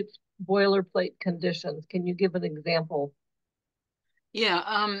constitutes boilerplate conditions? Can you give an example?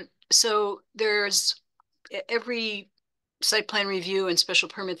 Yeah, so there's every site plan review and special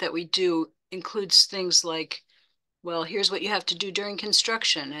permit that we do includes things like, well, here's what you have to do during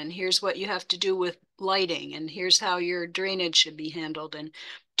construction, and here's what you have to do with lighting, and here's how your drainage should be handled, and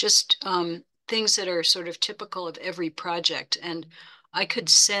just things that are sort of typical of every project. And I could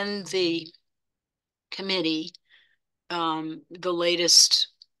send the committee the latest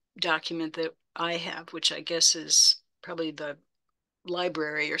document that I have, which I guess is probably the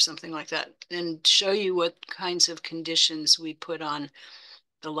library or something like that, and show you what kinds of conditions we put on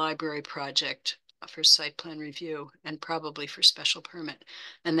the library project for site plan review and probably for special permit.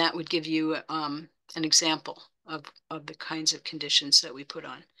 And that would give you an example of the kinds of conditions that we put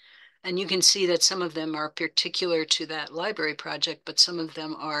on. And you can see that some of them are particular to that library project, but some of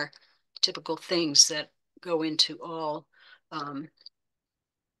them are typical things that go into all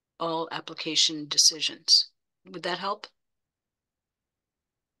application decisions. Would that help?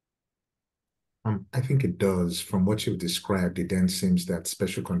 I think it does. From what you've described, it then seems that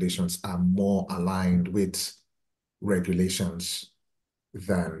special conditions are more aligned with regulations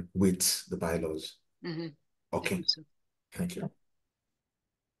than with the bylaws. Mm-hmm. Okay, thank you.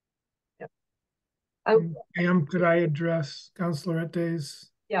 Pam, could I address Councilor Ette's?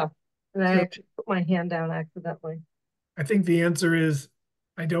 Yeah, and I actually put my hand down accidentally. I think the answer is,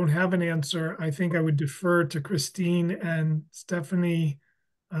 I don't have an answer. I think I would defer to Christine and Stephanie,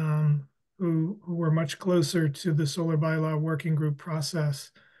 who were much closer to the solar bylaw working group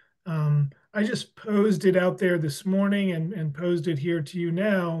process. I just posed it out there this morning and posed it here to you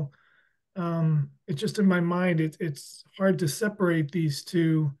now. It's just in my mind, it's hard to separate these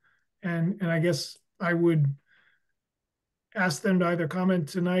two. And I guess I would ask them to either comment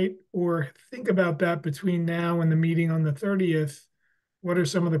tonight or think about that between now and the meeting on the 30th. What are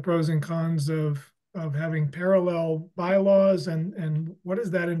some of the pros and cons of having parallel bylaws, and what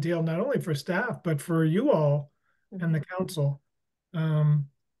does that entail not only for staff but for you all and the council? Can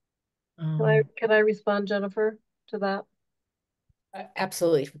I respond, Jennifer, to that?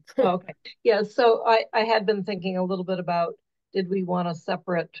 Absolutely. Okay. Yeah, so I had been thinking a little bit about, did we want a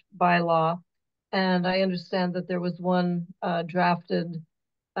separate bylaw? And I understand that there was one drafted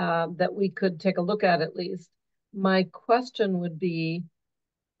that we could take a look at least. My question would be,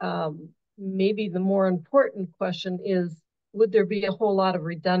 maybe the more important question is, would there be a whole lot of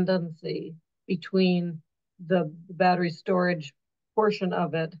redundancy between the battery storage portion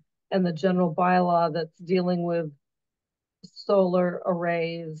of it and the general bylaw that's dealing with solar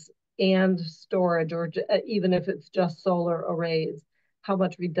arrays and storage, or even if it's just solar arrays? How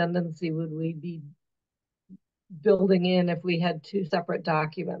much redundancy would we be building in if we had two separate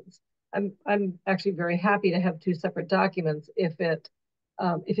documents? I'm actually very happy to have two separate documents if it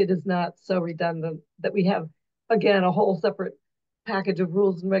is not so redundant that we have, again, a whole separate package of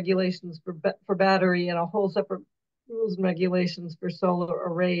rules and regulations for battery and a whole separate rules and regulations for solar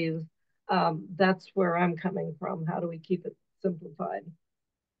arrays. That's where I'm coming from. How do we keep it simplified?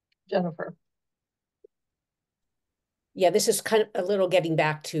 Jennifer. Yeah, this is kind of a little getting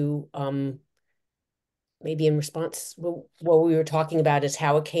back to maybe in response, what we were talking about is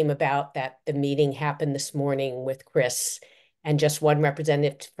how it came about that the meeting happened this morning with Chris and just one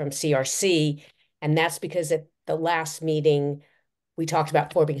representative from CRC. And that's because at the last meeting, we talked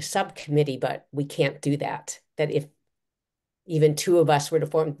about forming a subcommittee, but we can't do that. That if even two of us were to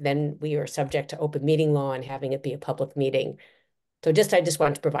form, then we are subject to open meeting law and having it be a public meeting. So I just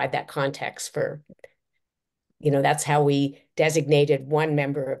wanted to provide that context for, that's how we designated one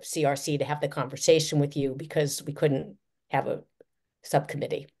member of CRC to have the conversation with you, because we couldn't have a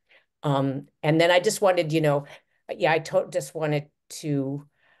subcommittee. And then I just wanted, just wanted to,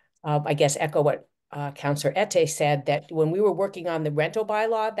 I guess, echo what Councilor Ette said, that when we were working on the rental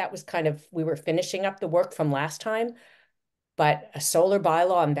bylaw, that was we were finishing up the work from last time, but a solar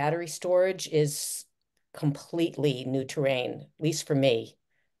bylaw and battery storage is completely new terrain, at least for me.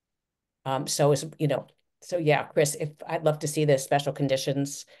 So yeah, Chris, I'd love to see the special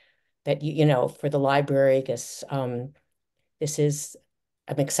conditions that for the library, because I'm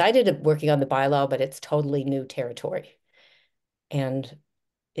excited of working on the bylaw, but it's totally new territory. And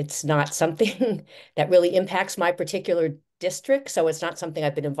it's not something that really impacts my particular district, so it's not something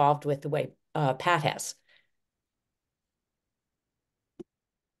I've been involved with the way Pat has.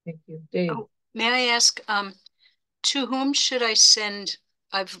 Thank you. Dave? Oh, may I ask, to whom should I send?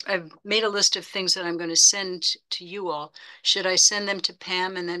 I've made a list of things that I'm going to send to you all. Should I send them to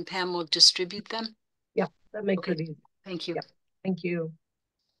Pam and then Pam will distribute them? Yeah, that makes Okay. it easy. Thank you. Yeah, thank you.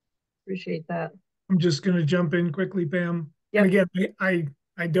 Appreciate that. I'm just going to jump in quickly, Pam. Yep. And again,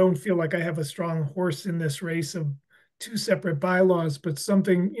 I don't feel like I have a strong horse in this race of two separate bylaws, but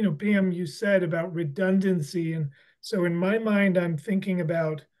something, you know, Pam, you said about redundancy. And so in my mind, I'm thinking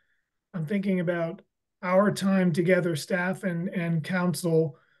about our time together, staff and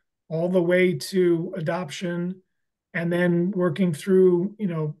council, all the way to adoption, and then working through, you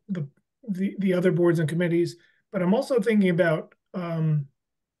know, the other boards and committees. But I'm also thinking about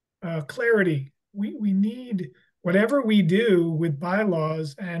clarity. We need, whatever we do with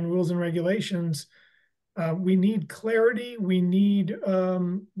bylaws and rules and regulations, we need clarity. We need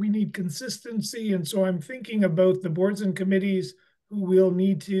consistency. And so I'm thinking of both the boards and committees who will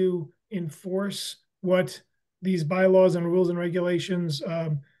need to enforce what these bylaws and rules and regulations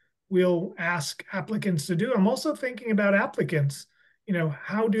will ask applicants to do. I'm also thinking about applicants. You know,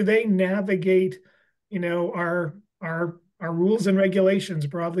 how do they navigate, you know, our rules and regulations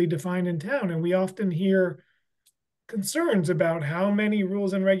broadly defined in town? And we often hear concerns about how many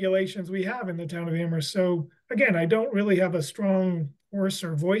rules and regulations we have in the town of Amherst. So again, I don't really have a strong horse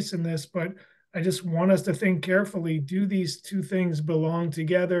or voice in this, but I just want us to think carefully. Do these two things belong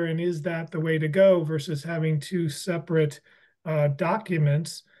together? And is that the way to go versus having two separate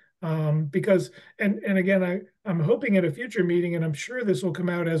documents? Because, and again, I'm hoping at a future meeting, and I'm sure this will come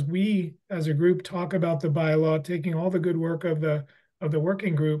out as we, as a group, talk about the bylaw, taking all the good work of the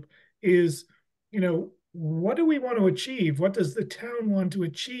working group, is, you know, what do we want to achieve? What does the town want to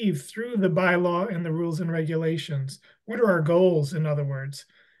achieve through the bylaw and the rules and regulations? What are our goals, in other words?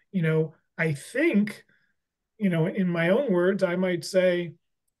 You know, I think, you know, in my own words, I might say,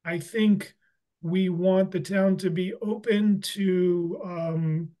 I think we want the town to be open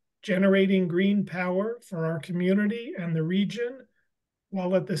to generating green power for our community and the region,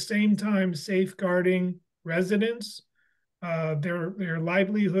 while at the same time safeguarding residents, their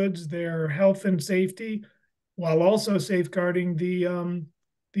livelihoods, their health and safety, while also safeguarding the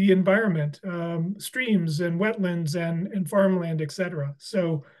environment, streams and wetlands and farmland, et cetera.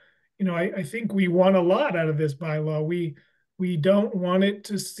 So, you know, I think we want a lot out of this bylaw. We don't want it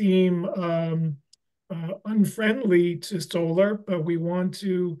to seem unfriendly to solar, but we want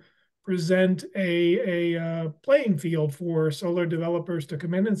to present a playing field for solar developers to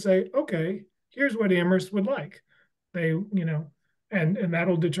come in and say, okay, here's what Amherst would like. They, you know, and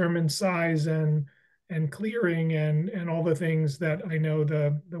that'll determine size and clearing and all the things that I know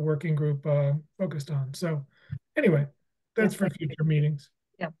the working group focused on. So anyway, that's for future meetings.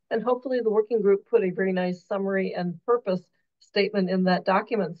 Yeah, and hopefully the working group put a very nice summary and purpose statement in that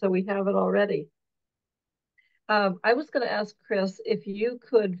document, so we have it already. I was going to ask Chris if you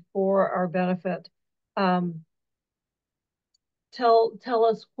could, for our benefit, tell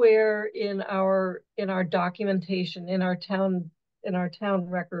us where in our documentation, in our town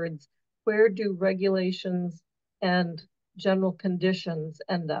records, where do regulations and general conditions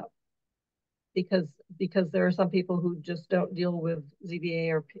end up? Because there are some people who just don't deal with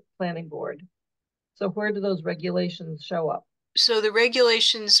ZBA or planning board. So where do those regulations show up? So the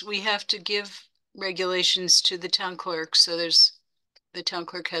regulations, we have to give regulations to the town clerk. So the town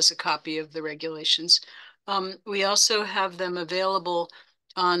clerk has a copy of the regulations. We also have them available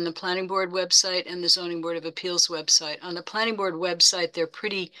on the planning board website and the zoning board of appeals website. On the planning board website, they're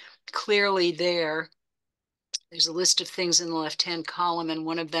pretty clearly there. There's a list of things in the left-hand column, and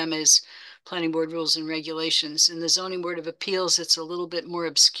one of them is planning board rules and regulations. In the zoning board of appeals, it's a little bit more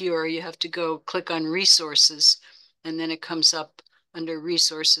obscure. You have to go click on resources, and then it comes up under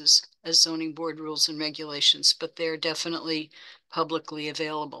resources as zoning board rules and regulations, but they're definitely publicly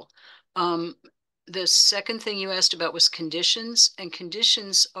available. The second thing you asked about was conditions, and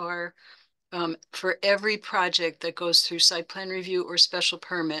conditions are for every project that goes through site plan review or special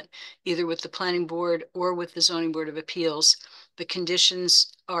permit, either with the planning board or with the zoning board of appeals. The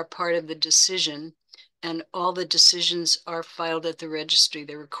conditions are part of the decision, and all the decisions are filed at the registry.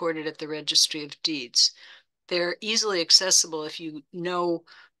 They're recorded at the registry of deeds. They're easily accessible. If you know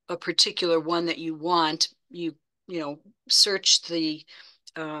a particular one that you want, you know, search the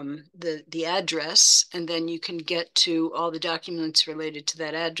address, and then you can get to all the documents related to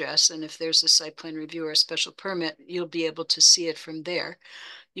that address. And if there's a site plan review or a special permit, you'll be able to see it from there.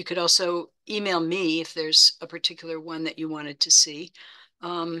 You could also email me if there's a particular one that you wanted to see.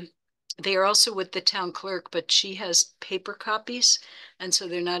 They are also with the town clerk, but she has paper copies, and so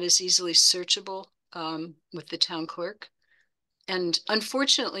they're not as easily searchable with the town clerk. And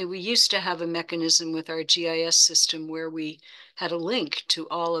unfortunately, we used to have a mechanism with our GIS system where we had a link to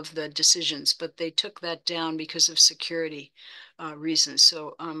all of the decisions, but they took that down because of security reasons.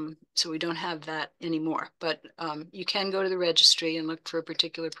 So we don't have that anymore. But you can go to the registry and look for a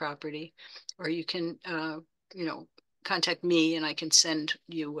particular property, or you can, contact me and I can send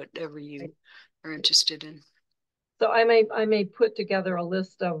you whatever you are interested in. So I may put together a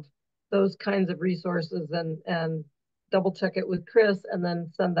list of those kinds of resources and double check it with Chris and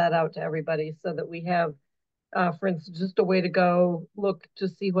then send that out to everybody so that we have, for instance, just a way to go look to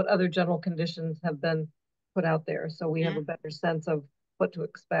see what other general conditions have been put out there. So we have a better sense of what to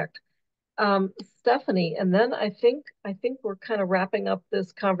expect. Stephanie, and then I think we're kind of wrapping up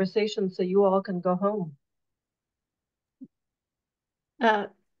this conversation so you all can go home.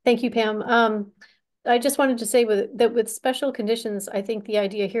 Thank you, Pam. I just wanted to say with special conditions, I think the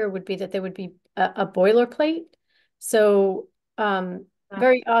idea here would be that there would be a boilerplate. So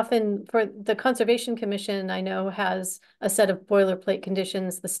very often for the Conservation Commission, I know has a set of boilerplate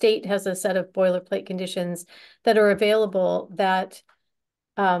conditions. The state has a set of boilerplate conditions that are available that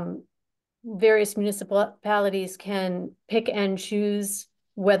various municipalities can pick and choose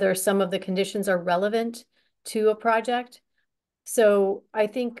whether some of the conditions are relevant to a project. So I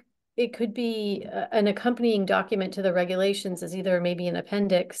think it could be an accompanying document to the regulations as either maybe an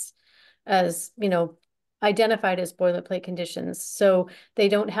appendix as, identified as boilerplate conditions. So they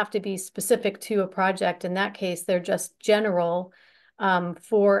don't have to be specific to a project. In that case, they're just general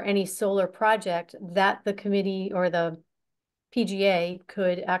for any solar project that the committee or the PGA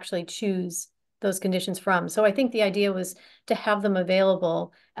could actually choose those conditions from. So I think the idea was to have them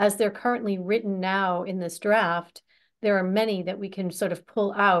available as they're currently written now in this draft. There are many that we can sort of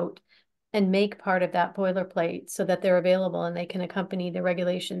pull out and make part of that boilerplate so that they're available and they can accompany the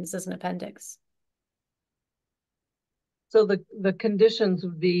regulations as an appendix. So the conditions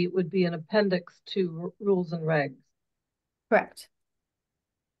would be an appendix to rules and regs. Correct.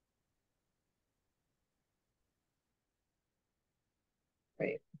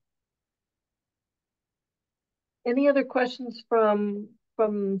 Great. Any other questions from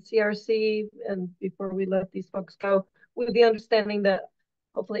CRC and before we let these folks go, with the understanding that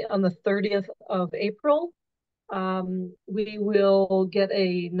hopefully on the 30th of April, we will get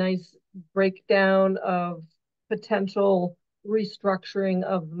a nice breakdown of potential restructuring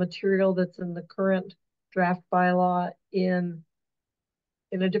of the material that's in the current draft bylaw in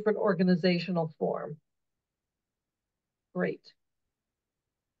a different organizational form. Great.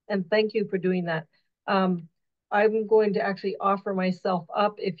 And thank you for doing that. I'm going to actually offer myself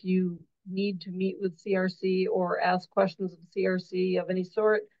up if you need to meet with CRC or ask questions of CRC of any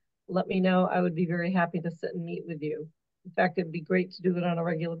sort. Let me know. I would be very happy to sit and meet with you. In fact, it'd be great to do it on a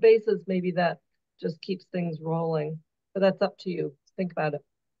regular basis. Maybe that just keeps things rolling, but that's up to you. Think about it.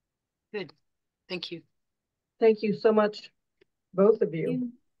 Good. Thank you. Thank you so much, both of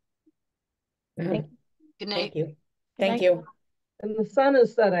you. Good night. Thank you. Thank you. And the sun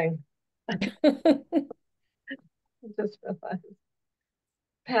is setting. Just realized.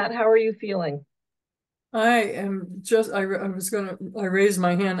 Pat, how are you feeling? I am just, I raised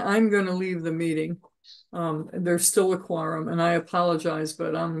my hand. I'm going to leave the meeting. There's still a quorum and I apologize,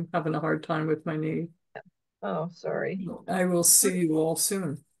 but I'm having a hard time with my knee. Oh, sorry. I will see you all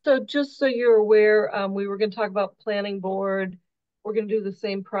soon. So just so you're aware, we were going to talk about planning board. We're going to do the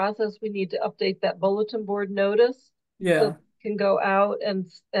same process. We need to update that bulletin board notice. Yeah. So it can go out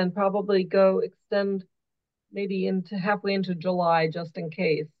and probably go extend maybe into halfway into July, just in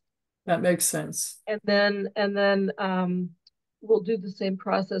case. That makes sense. And then we'll do the same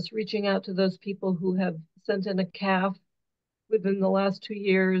process, reaching out to those people who have sent in a CAF within the last 2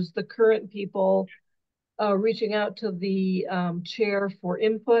 years, the current people, reaching out to the chair for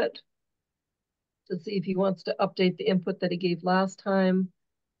input to see if he wants to update the input that he gave last time.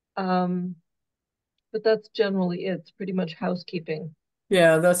 But that's generally it. It's pretty much housekeeping.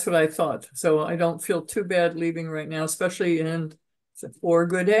 Yeah, that's what I thought. So I don't feel too bad leaving right now, especially in 4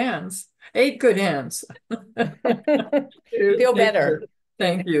 good hands, 8 good hands. Feel better.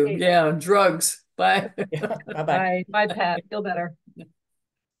 Thank you. Yeah, drugs. Bye. Yeah, bye-bye. Bye. Bye, Pat. Feel better.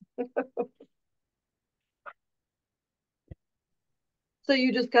 So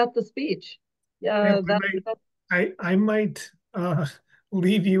you just got the speech. Yeah, I might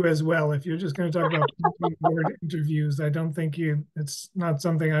leave you as well if you're just going to talk about board interviews. I don't think it's not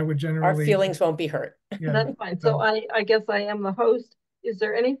something I would generally. Our feelings won't be hurt. Yeah. That's fine. So I guess I am the host. Is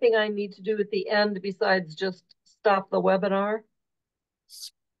there anything I need to do at the end besides just stop the webinar?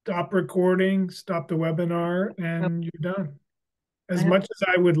 stop recording, stop the webinar, and you're done. As much as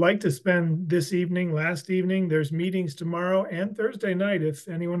I would like to spend this evening, last evening, there's meetings tomorrow and Thursday night if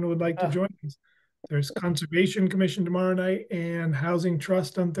anyone would like to join us. There's Conservation Commission tomorrow night and Housing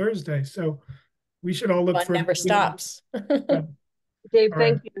Trust on Thursday. So we should all look Fun for never stops. Dave, All thank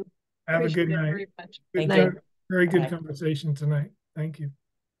right. you. Have a Appreciate good it night. very much. Good Good night. Very good Bye. conversation tonight. Thank you.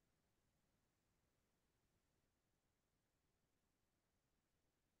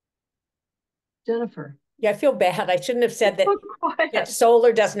 Jennifer. Yeah, I feel bad. I shouldn't have said that, So quiet. that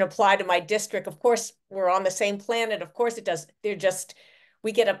solar doesn't apply to my district. Of course, we're on the same planet. Of course it does. They're just,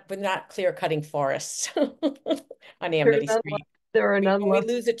 we get up, we're not clear cutting forests on Amity Street. There are none When we left.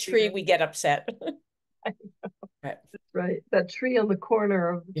 lose a tree, we get upset. I know. Right. That's right. That tree on the corner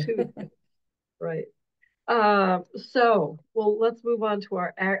of the two. Right. So, well, let's move on to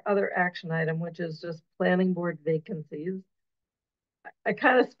our other action item, which is just planning board vacancies. I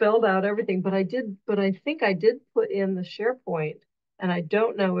kind of spelled out everything, but I think I did put in the SharePoint, and I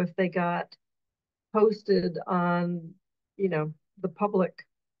don't know if they got posted on, the public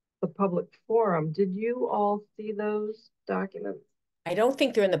forum. Did you all see those documents? I don't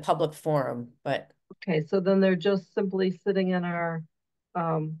think they're in the public forum, but Okay, so then they're just simply sitting in our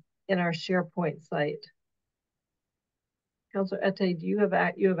SharePoint site. Councilor Ette, do you have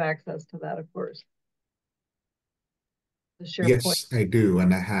access to that, of course? The SharePoint. Yes, I do,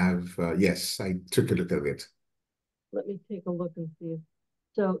 and I have. Yes, I took a look at it. Let me take a look and see.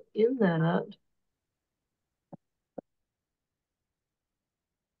 So in that,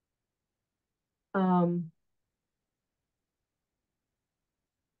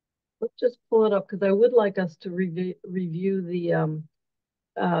 let's just pull it up because I would like us to review the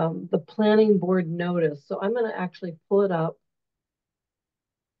planning board notice. So I'm going to actually pull it up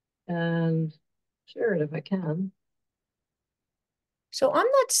and share it if I can. so I'm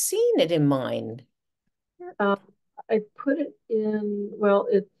not seeing it in mine. I put it in, well,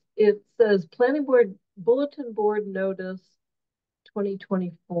 it says planning board bulletin board notice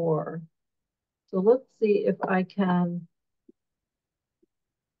 2024. So let's see if I can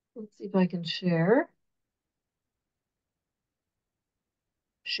share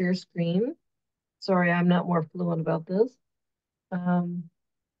screen. Sorry, I'm not more fluent about this. I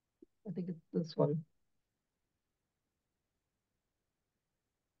think it's this one.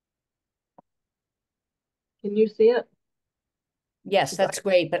 Can you see it? Yes, that's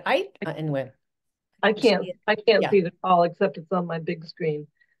great. But anyway. I can't see it at all, except it's on my big screen.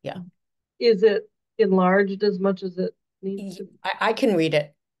 Yeah. Is it enlarged as much as it needs to? I can read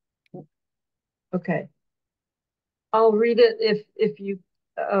it. Okay. I'll read it if you,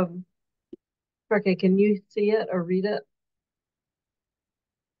 okay, can you see it or read it?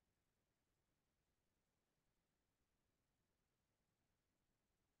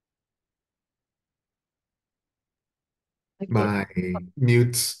 My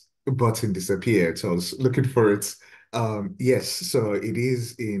mute button disappeared, so I was looking for it. Yes, so it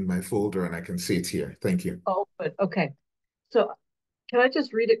is in my folder and I can see it here. Thank you. Oh, but okay. So can I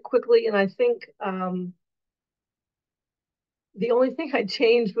just read it quickly? And I think the only thing I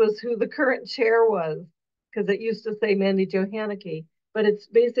changed was who the current chair was, because it used to say Mandy Johanneke, but it's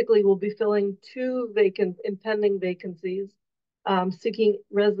basically we'll be filling two impending vacancies, seeking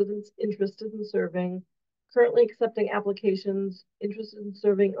residents interested in serving, currently accepting applications interested in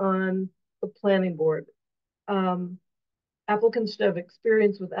serving on the planning board. Applicants should have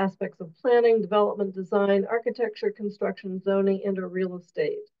experience with aspects of planning, development, design, architecture, construction, zoning, and/or real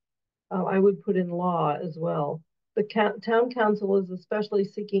estate. I would put in law as well. The town council is especially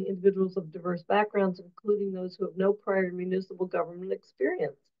seeking individuals of diverse backgrounds, including those who have no prior municipal government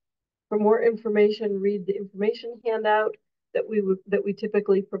experience. For more information, read the information handout that we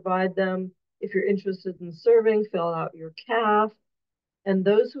typically provide them. If you're interested in serving, fill out your CAF. And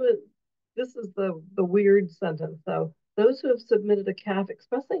those who, this is the weird sentence though, those who have submitted a CAF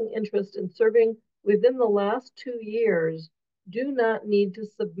expressing interest in serving within the last 2 years do not need to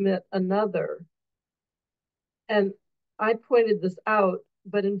submit another. And I pointed this out,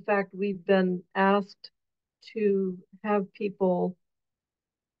 but in fact, we've been asked to have people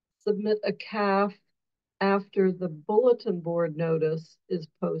submit a CAF after the bulletin board notice is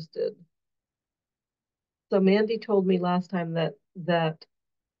posted. So Mandy told me last time that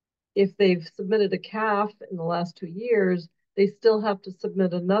if they've submitted a CAF in the last 2 years, they still have to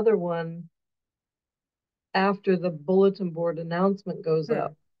submit another one after the bulletin board announcement goes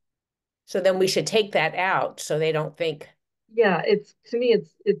up. So then we should take that out so they don't think. Yeah, to me,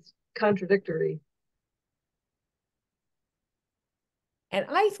 it's contradictory. And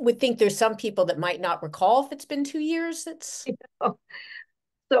I would think there's some people that might not recall if it's been 2 years. That's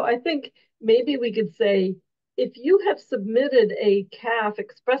So I think maybe we could say, if you have submitted a CAF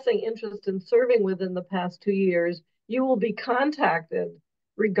expressing interest in serving within the past 2 years, you will be contacted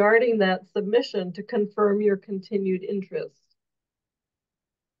regarding that submission to confirm your continued interest.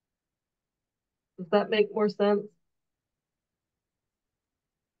 Does that make more sense?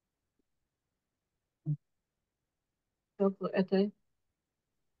 Councilor Ette?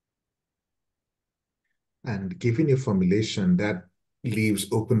 And given a formulation that leaves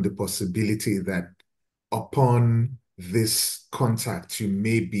open the possibility that upon this contact, you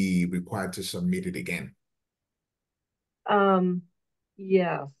may be required to submit it again.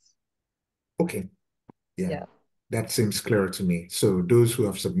 Yes. Okay. Yeah. That seems clearer to me. So those who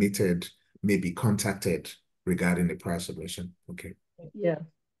have submitted may be contacted regarding the prior submission. Okay. Yeah.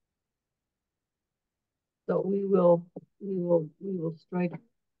 So we will strike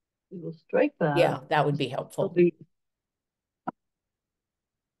that. Yeah, that would be helpful.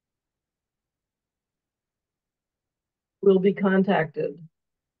 Will be contacted.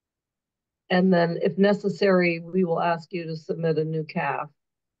 And then if necessary, we will ask you to submit a new CAF,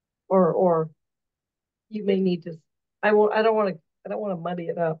 or you may need to, I don't want to muddy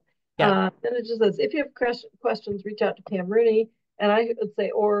it up. Yeah. Then it just says, if you have questions, reach out to Pam Rooney, and I would say,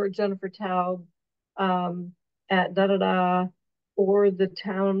 or Jennifer Taub, at da-da-da, or the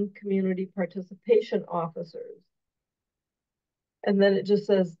town community participation officers. And then it just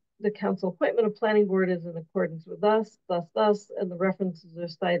says, the council appointment of planning board is in accordance with us, thus, and the references are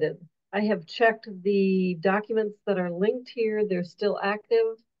cited. I have checked the documents that are linked here. They're still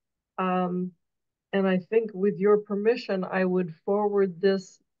active. And I think with your permission, I would forward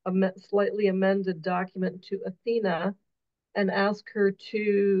this slightly amended document to Athena and ask her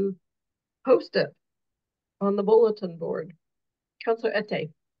to post it on the bulletin board. Councilor Ette.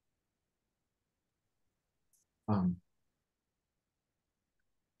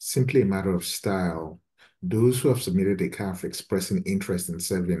 Simply a matter of style. Those who have submitted a CAF expressing interest in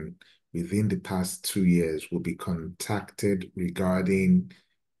serving within the past 2 years will be contacted regarding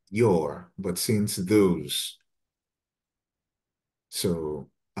but since those. So,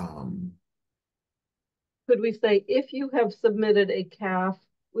 could we say, if you have submitted a CAF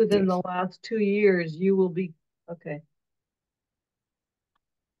within yes. the last 2 years, you will be, okay.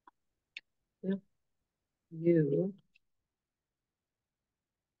 Yeah. You.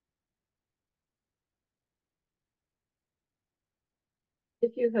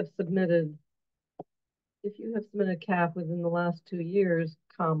 If you have submitted CAF within the last 2 years,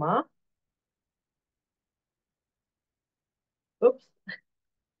 comma. Oops.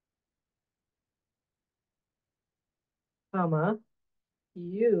 Comma.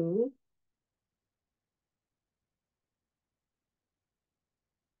 You.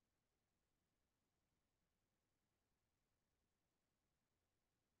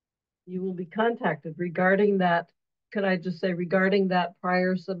 You will be contacted regarding that. Could I just say regarding that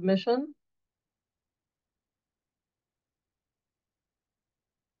prior submission?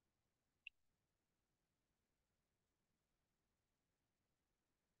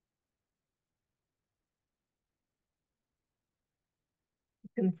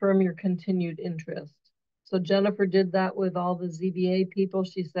 Confirm your continued interest. So Jennifer did that with all the ZBA people.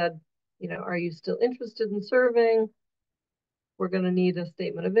 She said, are you still interested in serving? We're going to need a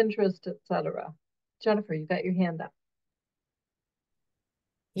statement of interest, etc. Jennifer, you got your hand up.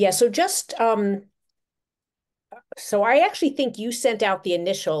 Yeah, so just so I actually think you sent out the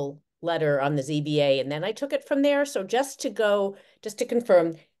initial letter on the ZBA and then I took it from there. So just to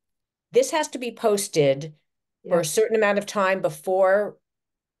confirm, this has to be posted for a certain amount of time before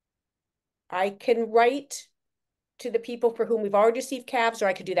I can write to the people for whom we've already received CAFs, or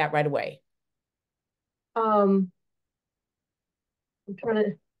I could do that right away. I'm trying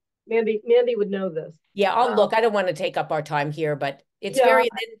to, Mandy would know this. Yeah, I'll look. I don't want to take up our time here, but it's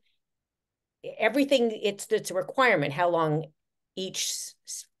everything, it's a requirement how long each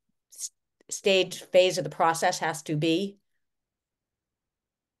phase of the process has to be.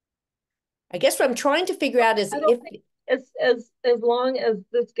 I guess what I'm trying to figure out is as long as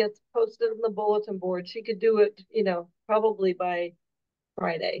this gets posted on the bulletin board, she could do it, probably by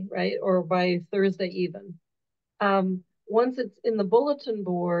Friday, right? Or by Thursday even. Once it's in the bulletin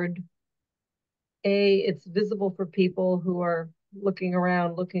board, it's visible for people who are looking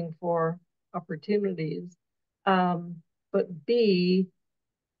around, looking for opportunities. But B,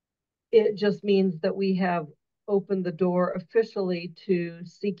 it just means that we have opened the door officially to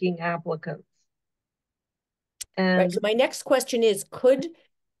seeking applicants. And right, so my next question is,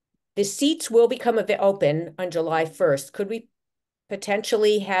 the seats will become open on July 1st. Could we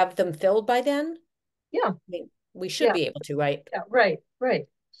potentially have them filled by then? Yeah. I mean, we should be able to, right? Yeah, right.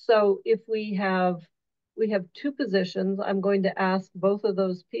 So if we have two positions, I'm going to ask both of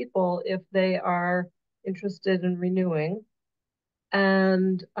those people if they are interested in renewing.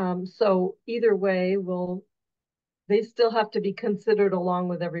 And so either way, they still have to be considered along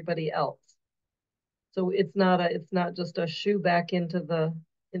with everybody else. So it's not just a shoe back into the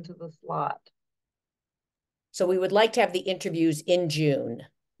slot. So we would like to have the interviews in June.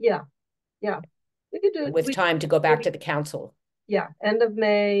 Yeah, yeah. We could do it with time to go back to the council. Yeah, end of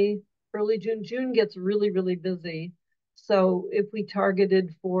May, early June. June gets really, really busy. So if we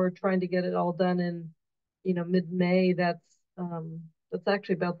targeted for trying to get it all done in, mid-May, that's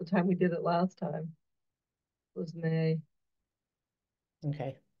actually about the time we did it last time. It was May.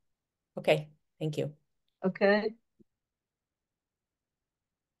 Okay. Okay, thank you. Okay.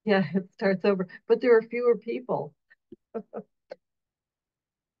 Yeah, it starts over, but there are fewer people.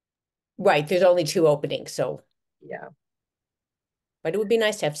 Right, there's only 2 openings, so. Yeah. But it would be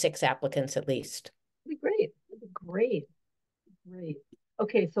nice to have 6 applicants at least. It'd be great. It'd be great. Great.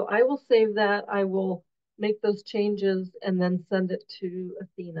 Okay, so I will save that. I will make those changes and then send it to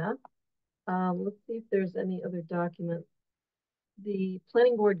Athena. Let's see if there's any other document. The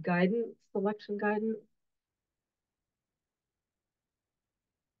planning board guidance, selection guidance.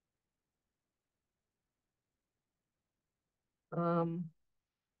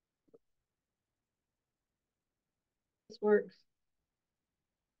 This works.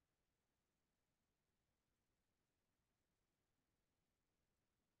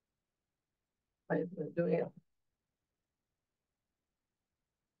 I've been doing it.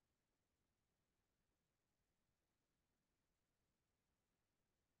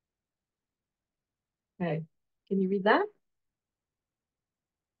 Okay, can you read that?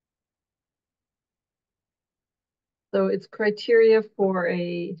 So it's criteria for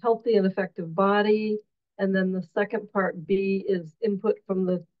a healthy and effective body. And then the second part B is input from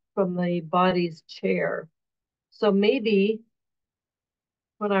the body's chair. So maybe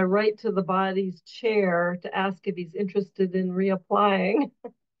when I write to the body's chair to ask if he's interested in reapplying,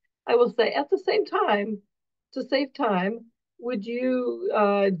 I will say at the same time, to save time, would you,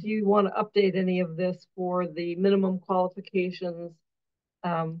 do you want to update any of this for the minimum qualifications?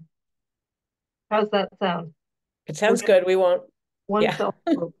 How's that sound? It sounds good. We won't. One Yeah. fell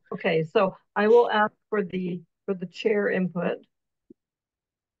swoop. Okay, so I will ask for the chair input.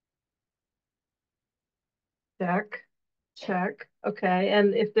 Check, check. Okay,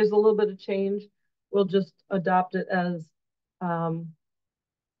 and if there's a little bit of change, we'll just adopt it as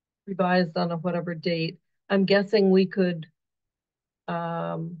revised on a whatever date. I'm guessing we could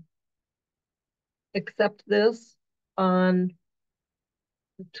accept this on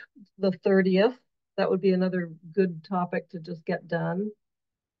the 30th. That would be another good topic to just get done.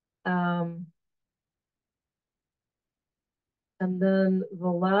 And then the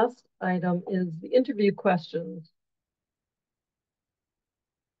last item is the interview questions.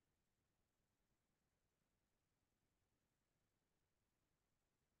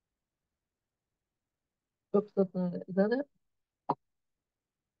 Oops, that's not it. Is that it?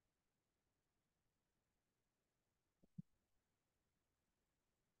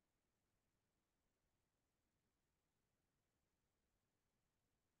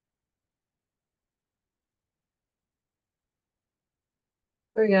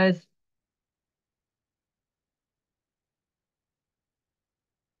 Sorry, guys.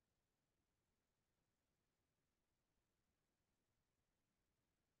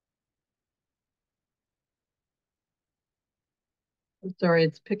 I'm sorry,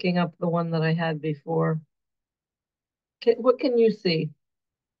 it's picking up the one that I had before. What can you see?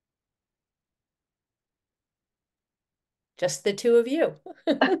 Just the 2 of you.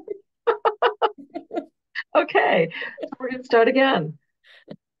 Okay, so we're gonna start again.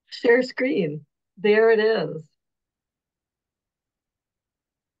 Share screen. There it is.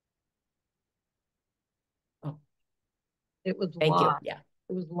 Oh. It was Thank you. lost. Yeah.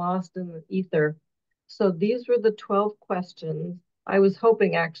 It was lost in the ether. So these were the 12 questions. I was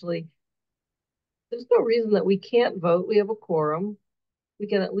hoping actually, there's no reason that we can't vote. We have a quorum. We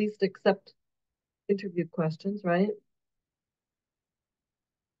can at least accept interview questions, right?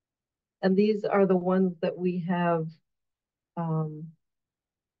 And these are the ones that we have,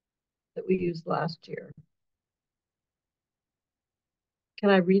 that we used last year. Can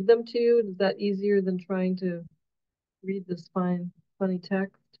I read them to you? Is that easier than trying to read this funny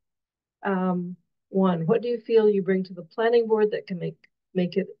text? 1, what do you feel you bring to the planning board that can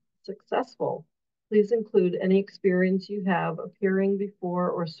make it successful? Please include any experience you have appearing before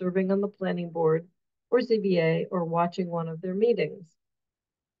or serving on the planning board or ZBA or watching one of their meetings.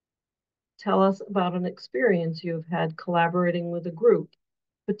 Tell us about an experience you have had collaborating with a group,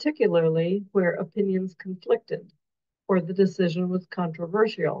 particularly where opinions conflicted or the decision was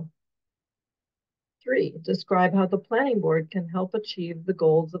controversial. 3, describe how the planning board can help achieve the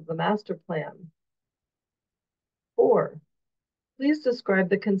goals of the master plan. 4, please describe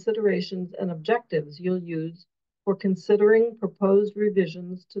the considerations and objectives you'll use for considering proposed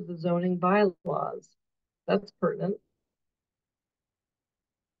revisions to the zoning bylaws. That's pertinent.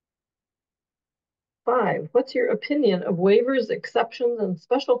 5, what's your opinion of waivers, exceptions, and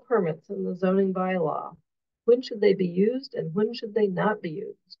special permits in the zoning bylaw? When should they be used and when should they not be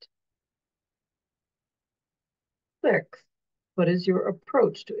used? 6, what is your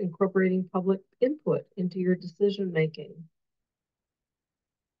approach to incorporating public input into your decision making?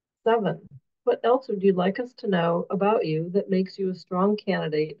 7, what else would you like us to know about you that makes you a strong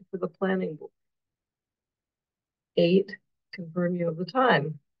candidate for the planning board? 8, confirm you of the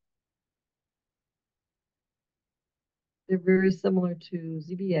time. They're very similar to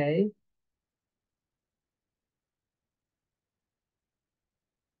ZBA.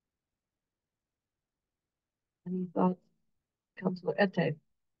 Any thoughts, Councillor Ette?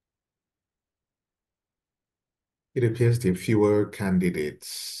 It appears there are fewer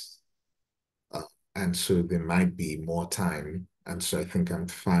candidates, and so there might be more time. And so I think I'm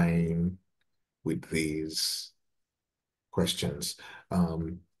fine with these questions.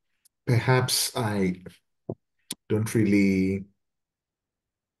 Perhaps I don't really,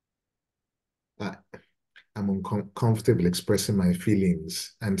 I'm uncomfortable expressing my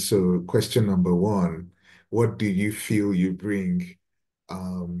feelings. And so question number 1, what do you feel you bring?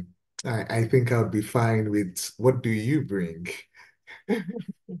 I think I'll be fine with what do you bring?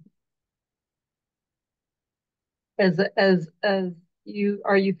 As you,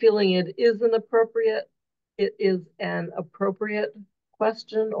 are you feeling it is an appropriate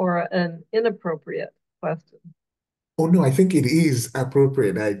question or an inappropriate question? Oh no, I think it is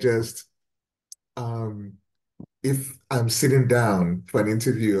appropriate. I just if I'm sitting down for an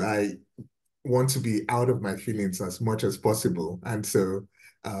interview, I want to be out of my feelings as much as possible. And so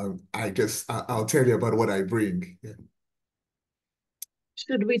I'll tell you about what I bring. Yeah.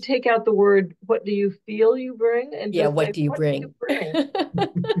 Should we take out the word, what do you feel you bring? And Yeah, just what say, do you what bring? do you bring?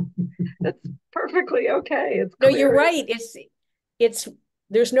 That's perfectly okay. It's No, clear. you're right. It's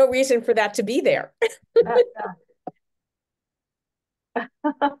there's no reason for that to be there.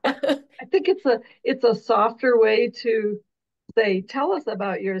 I think it's a softer way to say, tell us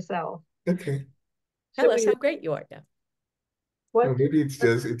about yourself. Okay. Tell us how great you are now. What? Or maybe it's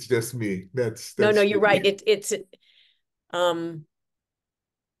just me. That's No, you're right. maybe.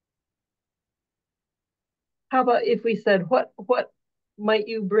 How about if we said, what might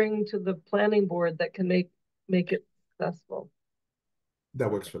you bring to the planning board that can make it successful? That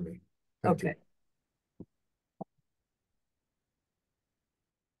works for me. Thank you.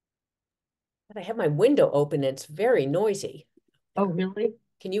 But I have my window open and it's very noisy. Oh, really?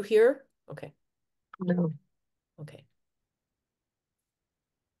 Can you hear? Okay. No. Okay.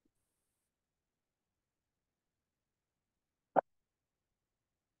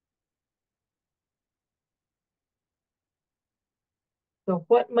 So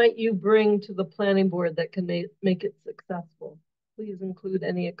what might you bring to the planning board that can make it successful? Please include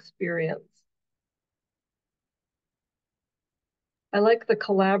any experience. I like the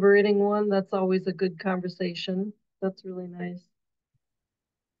collaborating one. That's always a good conversation. That's really nice.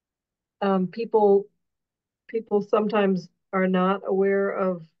 People sometimes are not aware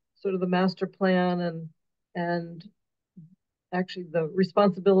of sort of the master plan and actually the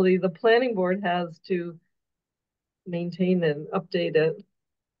responsibility the planning board has to maintain and update it.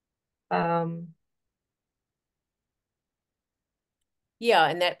 Yeah,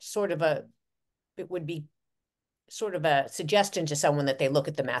 and that's it would be sort of a suggestion to someone that they look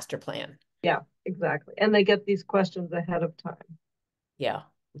at the master plan. Yeah, exactly. And they get these questions ahead of time. Yeah,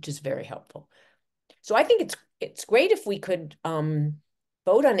 which is very helpful. So I think it's great if we could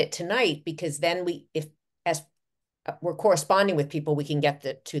vote on it tonight, because then as we're corresponding with people, we can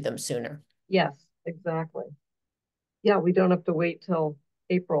get to them sooner. Yes, exactly. Yeah, we don't have to wait till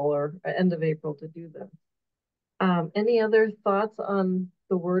April or end of April to do this. Any other thoughts on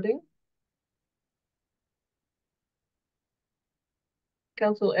the wording?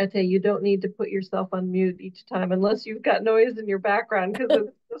 Councilor Ette, you don't need to put yourself on mute each time unless you've got noise in your background, because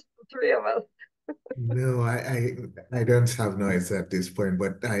it's just the 3 of us. No, I don't have noise at this point,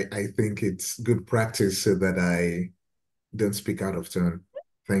 but I think it's good practice so that I don't speak out of turn.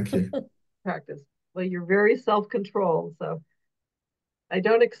 Thank you. Practice. Well, you're very self-controlled, so I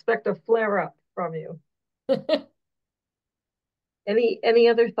don't expect a flare-up from you. Any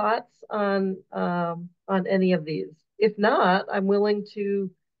other thoughts on any of these? If not, I'm willing to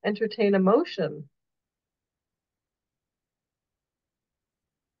entertain a motion.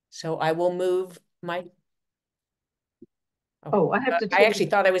 So I will move my. Oh, I have to I actually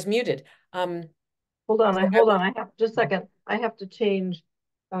change. thought I was muted. Hold on, I have just a second. I have to change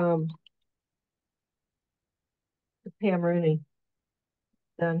to Pam Rooney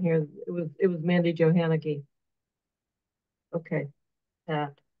down here. It was Mandy Johanicky. Okay,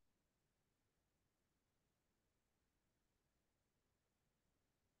 that.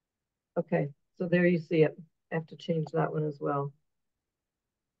 Okay, so there you see it. I have to change that one as well.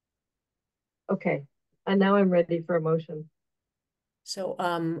 Okay, and now I'm ready for a motion. So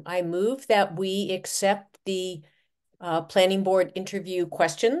I move that we accept the planning board interview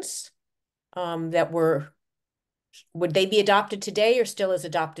questions that would they be adopted today or still as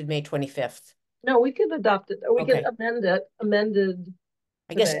adopted May 25th? No, we could adopt it, or we Okay. could amend it, amended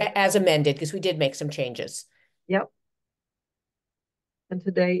I guess today. as amended, because we did make some changes. Yep. And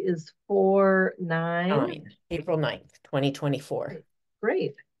today is 4/9. April 9th, 2024.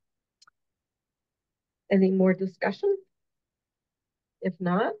 Great. Any more discussion? If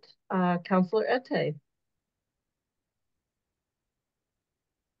not, Councillor Ette.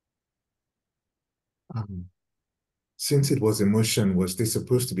 Since it was a motion, was this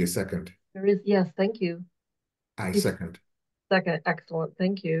supposed to be a second? There is, yes, thank you. I second. Second, excellent,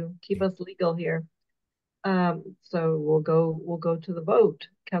 thank you. Keep us legal here. So we'll go to the vote.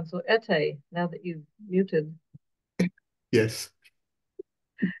 Councillor Ette, now that you've muted. Yes.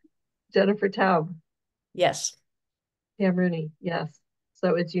 Jennifer Taub. Yes. Pam Rooney, yes.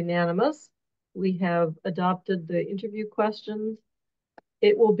 So it's unanimous. We have adopted the interview questions.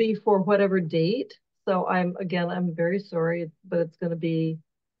 It will be for whatever date. So I'm very sorry, but it's gonna be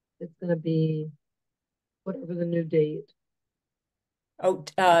whatever the new date. Oh,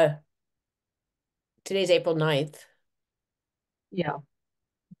 today's April 9th. Yeah.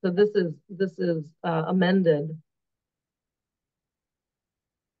 So this is amended.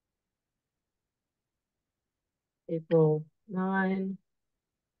 April 9,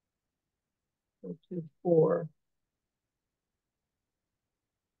 2024.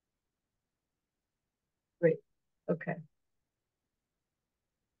 Great. Okay.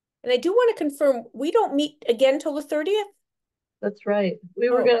 And I do want to confirm, we don't meet again till the 30th? That's right. We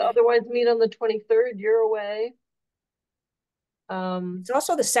were gonna otherwise meet on the 23rd. You're away. It's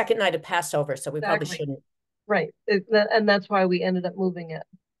also the second night of Passover, so we probably shouldn't. Right. And that's why we ended up moving it.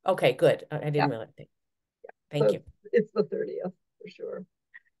 Okay, good. I didn't realize that. Thank you. It's the 30th for sure.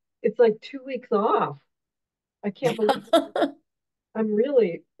 It's like 2 weeks off. I can't believe it. I'm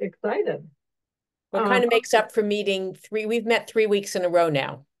really excited. What kind of makes up for meeting we've met 3 weeks in a row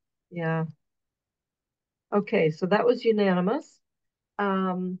now. Yeah. Okay, so that was unanimous.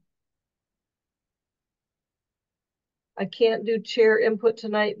 I can't do chair input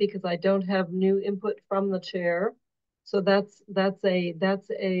tonight because I don't have new input from the chair. So that's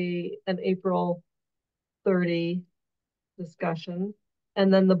an April 30 discussion.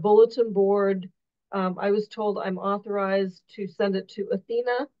 And then the bulletin board, I was told I'm authorized to send it to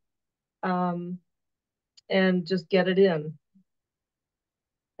Athena and just get it in.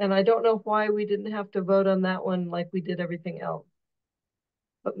 And I don't know why we didn't have to vote on that one like we did everything else.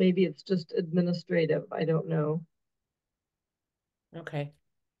 But maybe it's just administrative. I don't know. Okay.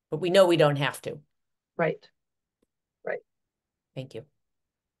 But we know we don't have to. Right. Right. Thank you.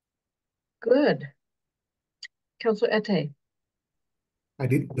 Good. Councillor Ette. I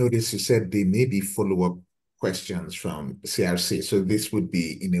did notice you said there may be follow-up questions from CRC. So this would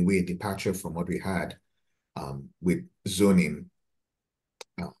be, in a way, a departure from what we had with zoning.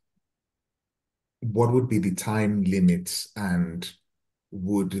 What would be the time limits, and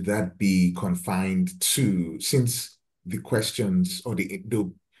would that be confined to, since the questions or the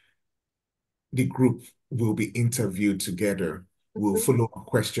group will be interviewed together, will follow-up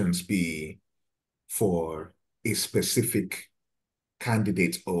questions be for a specific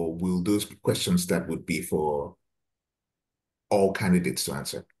candidate, or will those be questions that would be for all candidates to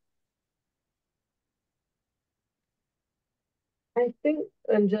answer? I think,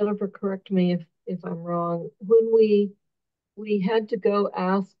 and Jennifer, correct me if I'm wrong, when we had to go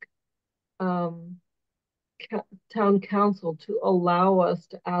ask town council to allow us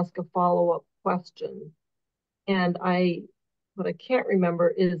to ask a follow-up question. And what I can't remember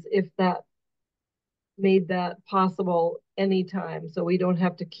is if that made that possible anytime, so we don't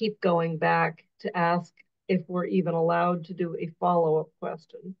have to keep going back to ask if we're even allowed to do a follow-up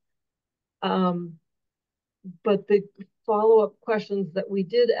question. But the follow-up questions that we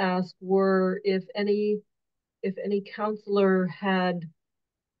did ask were if any counselor had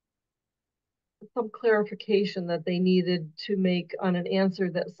some clarification that they needed to make on an answer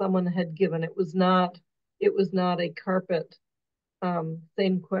that someone had given. It was not a carpet,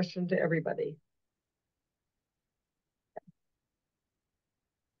 same question to everybody.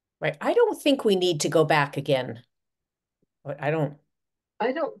 Right. I don't think we need to go back again. I don't.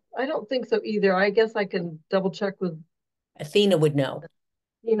 I don't think so either. I guess I can double check with Athena would know.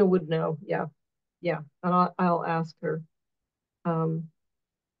 Athena would know. Yeah. Yeah. And I'll ask her.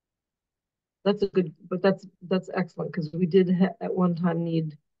 That's a good, but that's excellent because we did at one time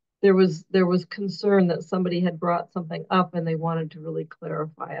need, there was concern that somebody had brought something up and they wanted to really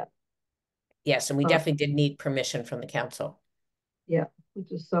clarify it. Yes, and we definitely did need permission from the council. Yeah,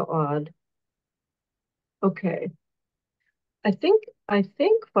 which is so odd. Okay. I think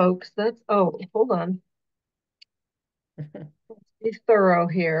folks, that's, oh, hold on. Let's be thorough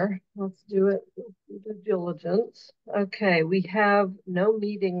here. Let's do it. Let's do due diligence. Okay, we have no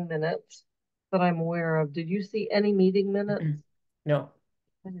meeting minutes that I'm aware of. Did you see any meeting minutes? No.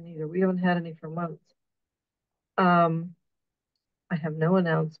 I didn't either. We haven't had any for months. I have no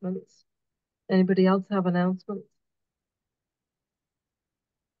announcements. Anybody else have announcements?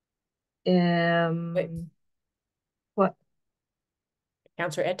 Wait. What?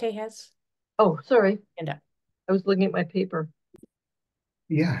 Councilor Ette has? Oh, sorry. And I was looking at my paper.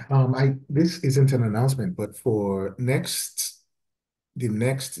 Yeah, this isn't an announcement, but for the next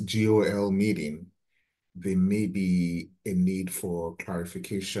GOL meeting, there may be a need for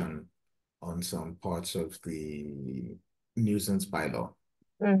clarification on some parts of the nuisance bylaw.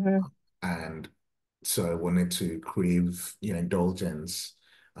 And so I wanted to crave your indulgence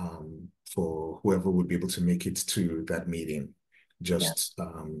for whoever would be able to make it to that meeting, just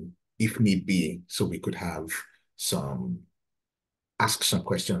if need be, so we could have ask some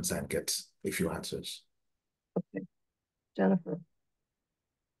questions and get a few answers. Okay. Jennifer.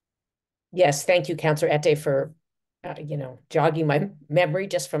 Yes, thank you, Councilor Ette, for jogging my memory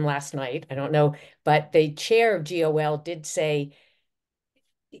just from last night. I don't know, but the chair of GOL did say,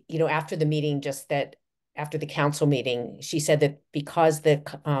 after the meeting, just that after the council meeting, she said that because the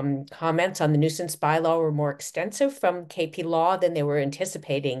comments on the nuisance bylaw were more extensive from KP Law than they were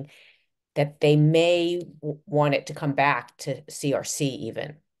anticipating, that they may want it to come back to CRC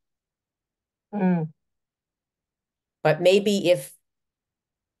even. But maybe if,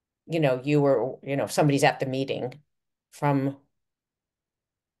 if somebody's at the meeting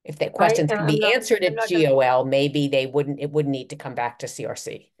if the questions can be answered at GOL, maybe it wouldn't need to come back to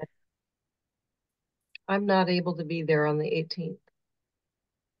CRC. I'm not able to be there on the 18th.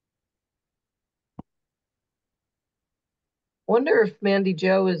 Wonder if Mandy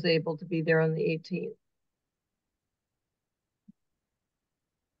Jo is able to be there on the 18th.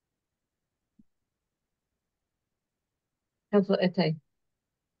 Councilor Ette.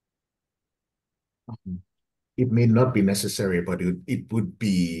 It may not be necessary, but it would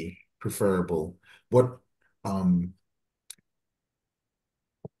be preferable. What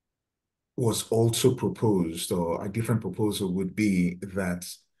was also proposed, or a different proposal, would be that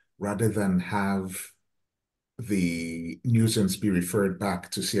rather than have the nuisance be referred back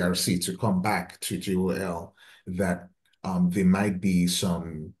to CRC to come back to GOL, that there might be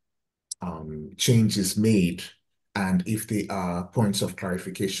some changes made, and if there are points of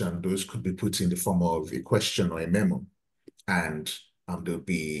clarification, those could be put in the form of a question or a memo, and they'll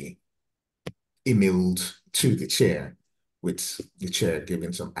be emailed to the chair, with the chair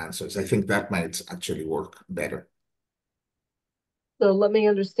giving some answers. I think that might actually work better. So let me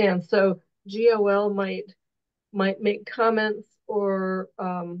understand. So GOL might make comments or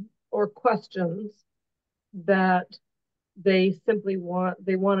questions that they simply want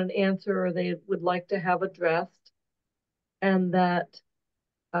an answer, or they would like to have addressed, and that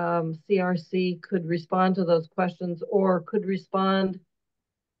CRC could respond to those questions, or could respond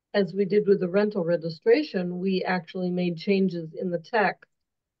as we did with the rental registration. We actually made changes in the text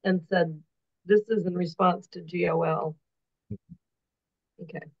and said, this is in response to GOL.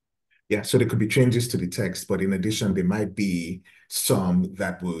 Okay. Yeah, so there could be changes to the text, but in addition, there might be some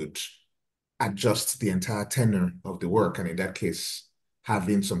that would adjust the entire tenor of the work. And in that case,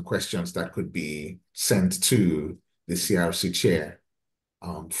 having some questions that could be sent to the CRC chair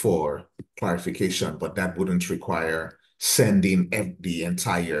for clarification, but that wouldn't require sending the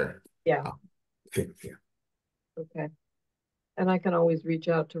entire thing. Yeah. Okay. And I can always reach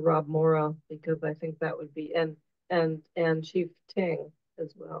out to Rob Mora, because I think that would be, and Chief Ting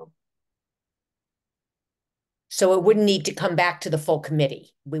as well. So it wouldn't need to come back to the full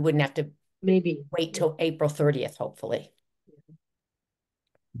committee. We wouldn't have to maybe wait till April 30th, hopefully.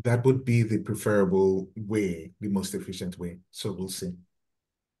 That would be the preferable way, the most efficient way. So we'll see.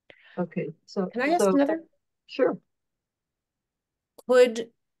 Okay, so. Can I ask another? Sure. Could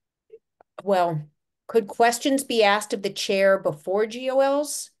questions be asked of the chair before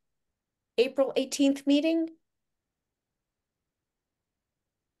GOL's April 18th meeting?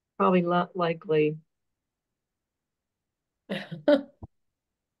 Probably not likely. Probably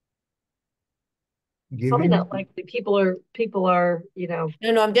not likely. People are,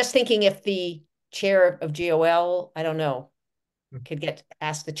 No, I'm just thinking if the chair of GOL, I don't know, could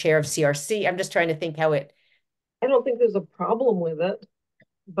ask the chair of CRC. I'm just trying to think how it. I don't think there's a problem with it,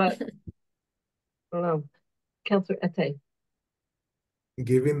 but I don't know. Councillor Ette.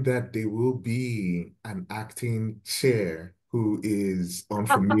 Given that there will be an acting chair who is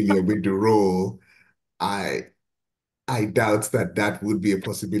unfamiliar with the role, I doubt that would be a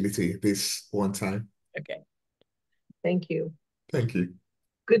possibility this one time. Okay. Thank you. Thank you.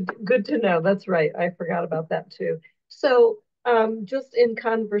 Good to know. That's right. I forgot about that too. So just in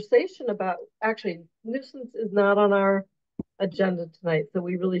conversation about, actually, nuisance is not on our agenda tonight, so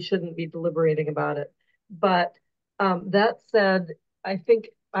we really shouldn't be deliberating about it. But that said, I think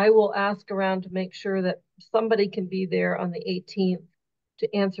I will ask around to make sure that somebody can be there on the 18th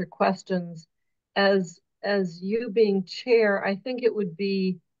to answer questions. As you being chair, I think it would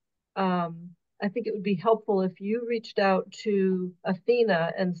be helpful if you reached out to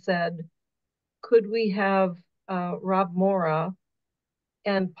Athena and said, could we have Rob Mora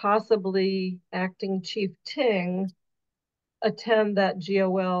and possibly Acting Chief Ting attend that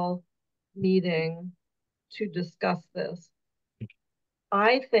GOL meeting to discuss this?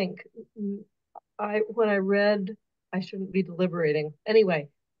 I think when I read, I shouldn't be deliberating. Anyway,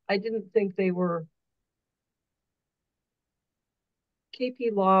 I didn't think they were.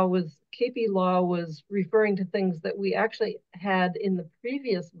 KP Law was referring to things that we actually had in the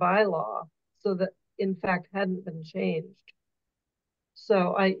previous bylaw, so that in fact hadn't been changed.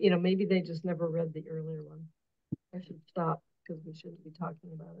 So maybe they just never read the earlier one. I should stop because we shouldn't be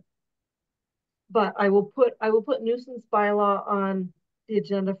talking about it. But I will put nuisance bylaw on the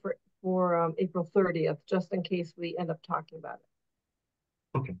agenda for April 30th, just in case we end up talking about it.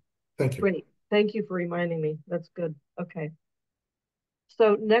 Okay, thank you. Great, thank you for reminding me. That's good. Okay.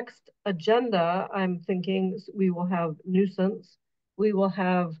 So next agenda, I'm thinking we will have nuisance. We will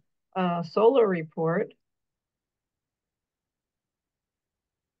have a solar report.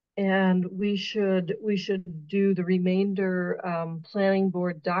 And we should do the remainder planning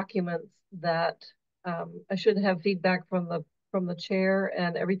board documents that I should have feedback from the chair,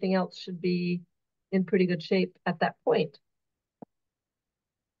 and everything else should be in pretty good shape at that point.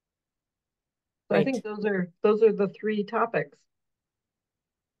 So I think those are the three topics.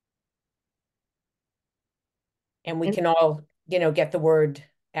 And we can all, get the word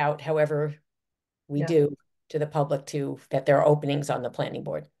out however we do to the public that there are openings on the planning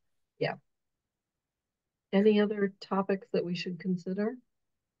board. Yeah. Any other topics that we should consider?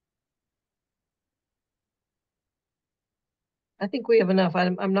 I think we have enough.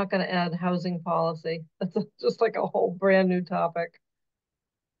 I'm not going to add housing policy. That's just like a whole brand new topic.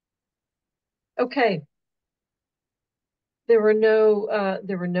 Okay. There were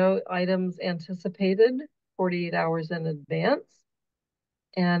no items anticipated 48 hours in advance,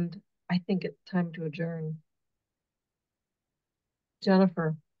 and I think it's time to adjourn.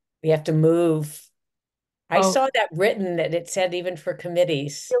 Jennifer. We have to move. I saw that written that it said even for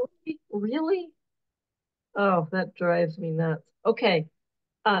committees. Really? Oh, that drives me nuts. Okay.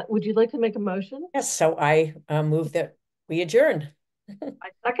 Would you like to make a motion? Yes, so I move that we adjourn. I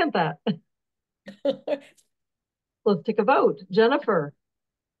second that. Let's take a vote. Jennifer.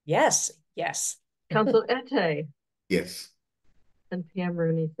 Yes. Councilor Ette. Yes. And Pam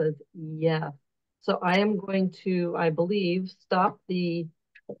Rooney says yes. So I am going to, I believe, stop the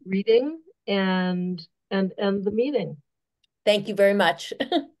reading and end the meeting. Thank you very much.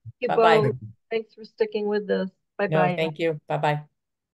 Bye-bye. Thanks for sticking with this. Bye-bye. No, thank you. Bye-bye.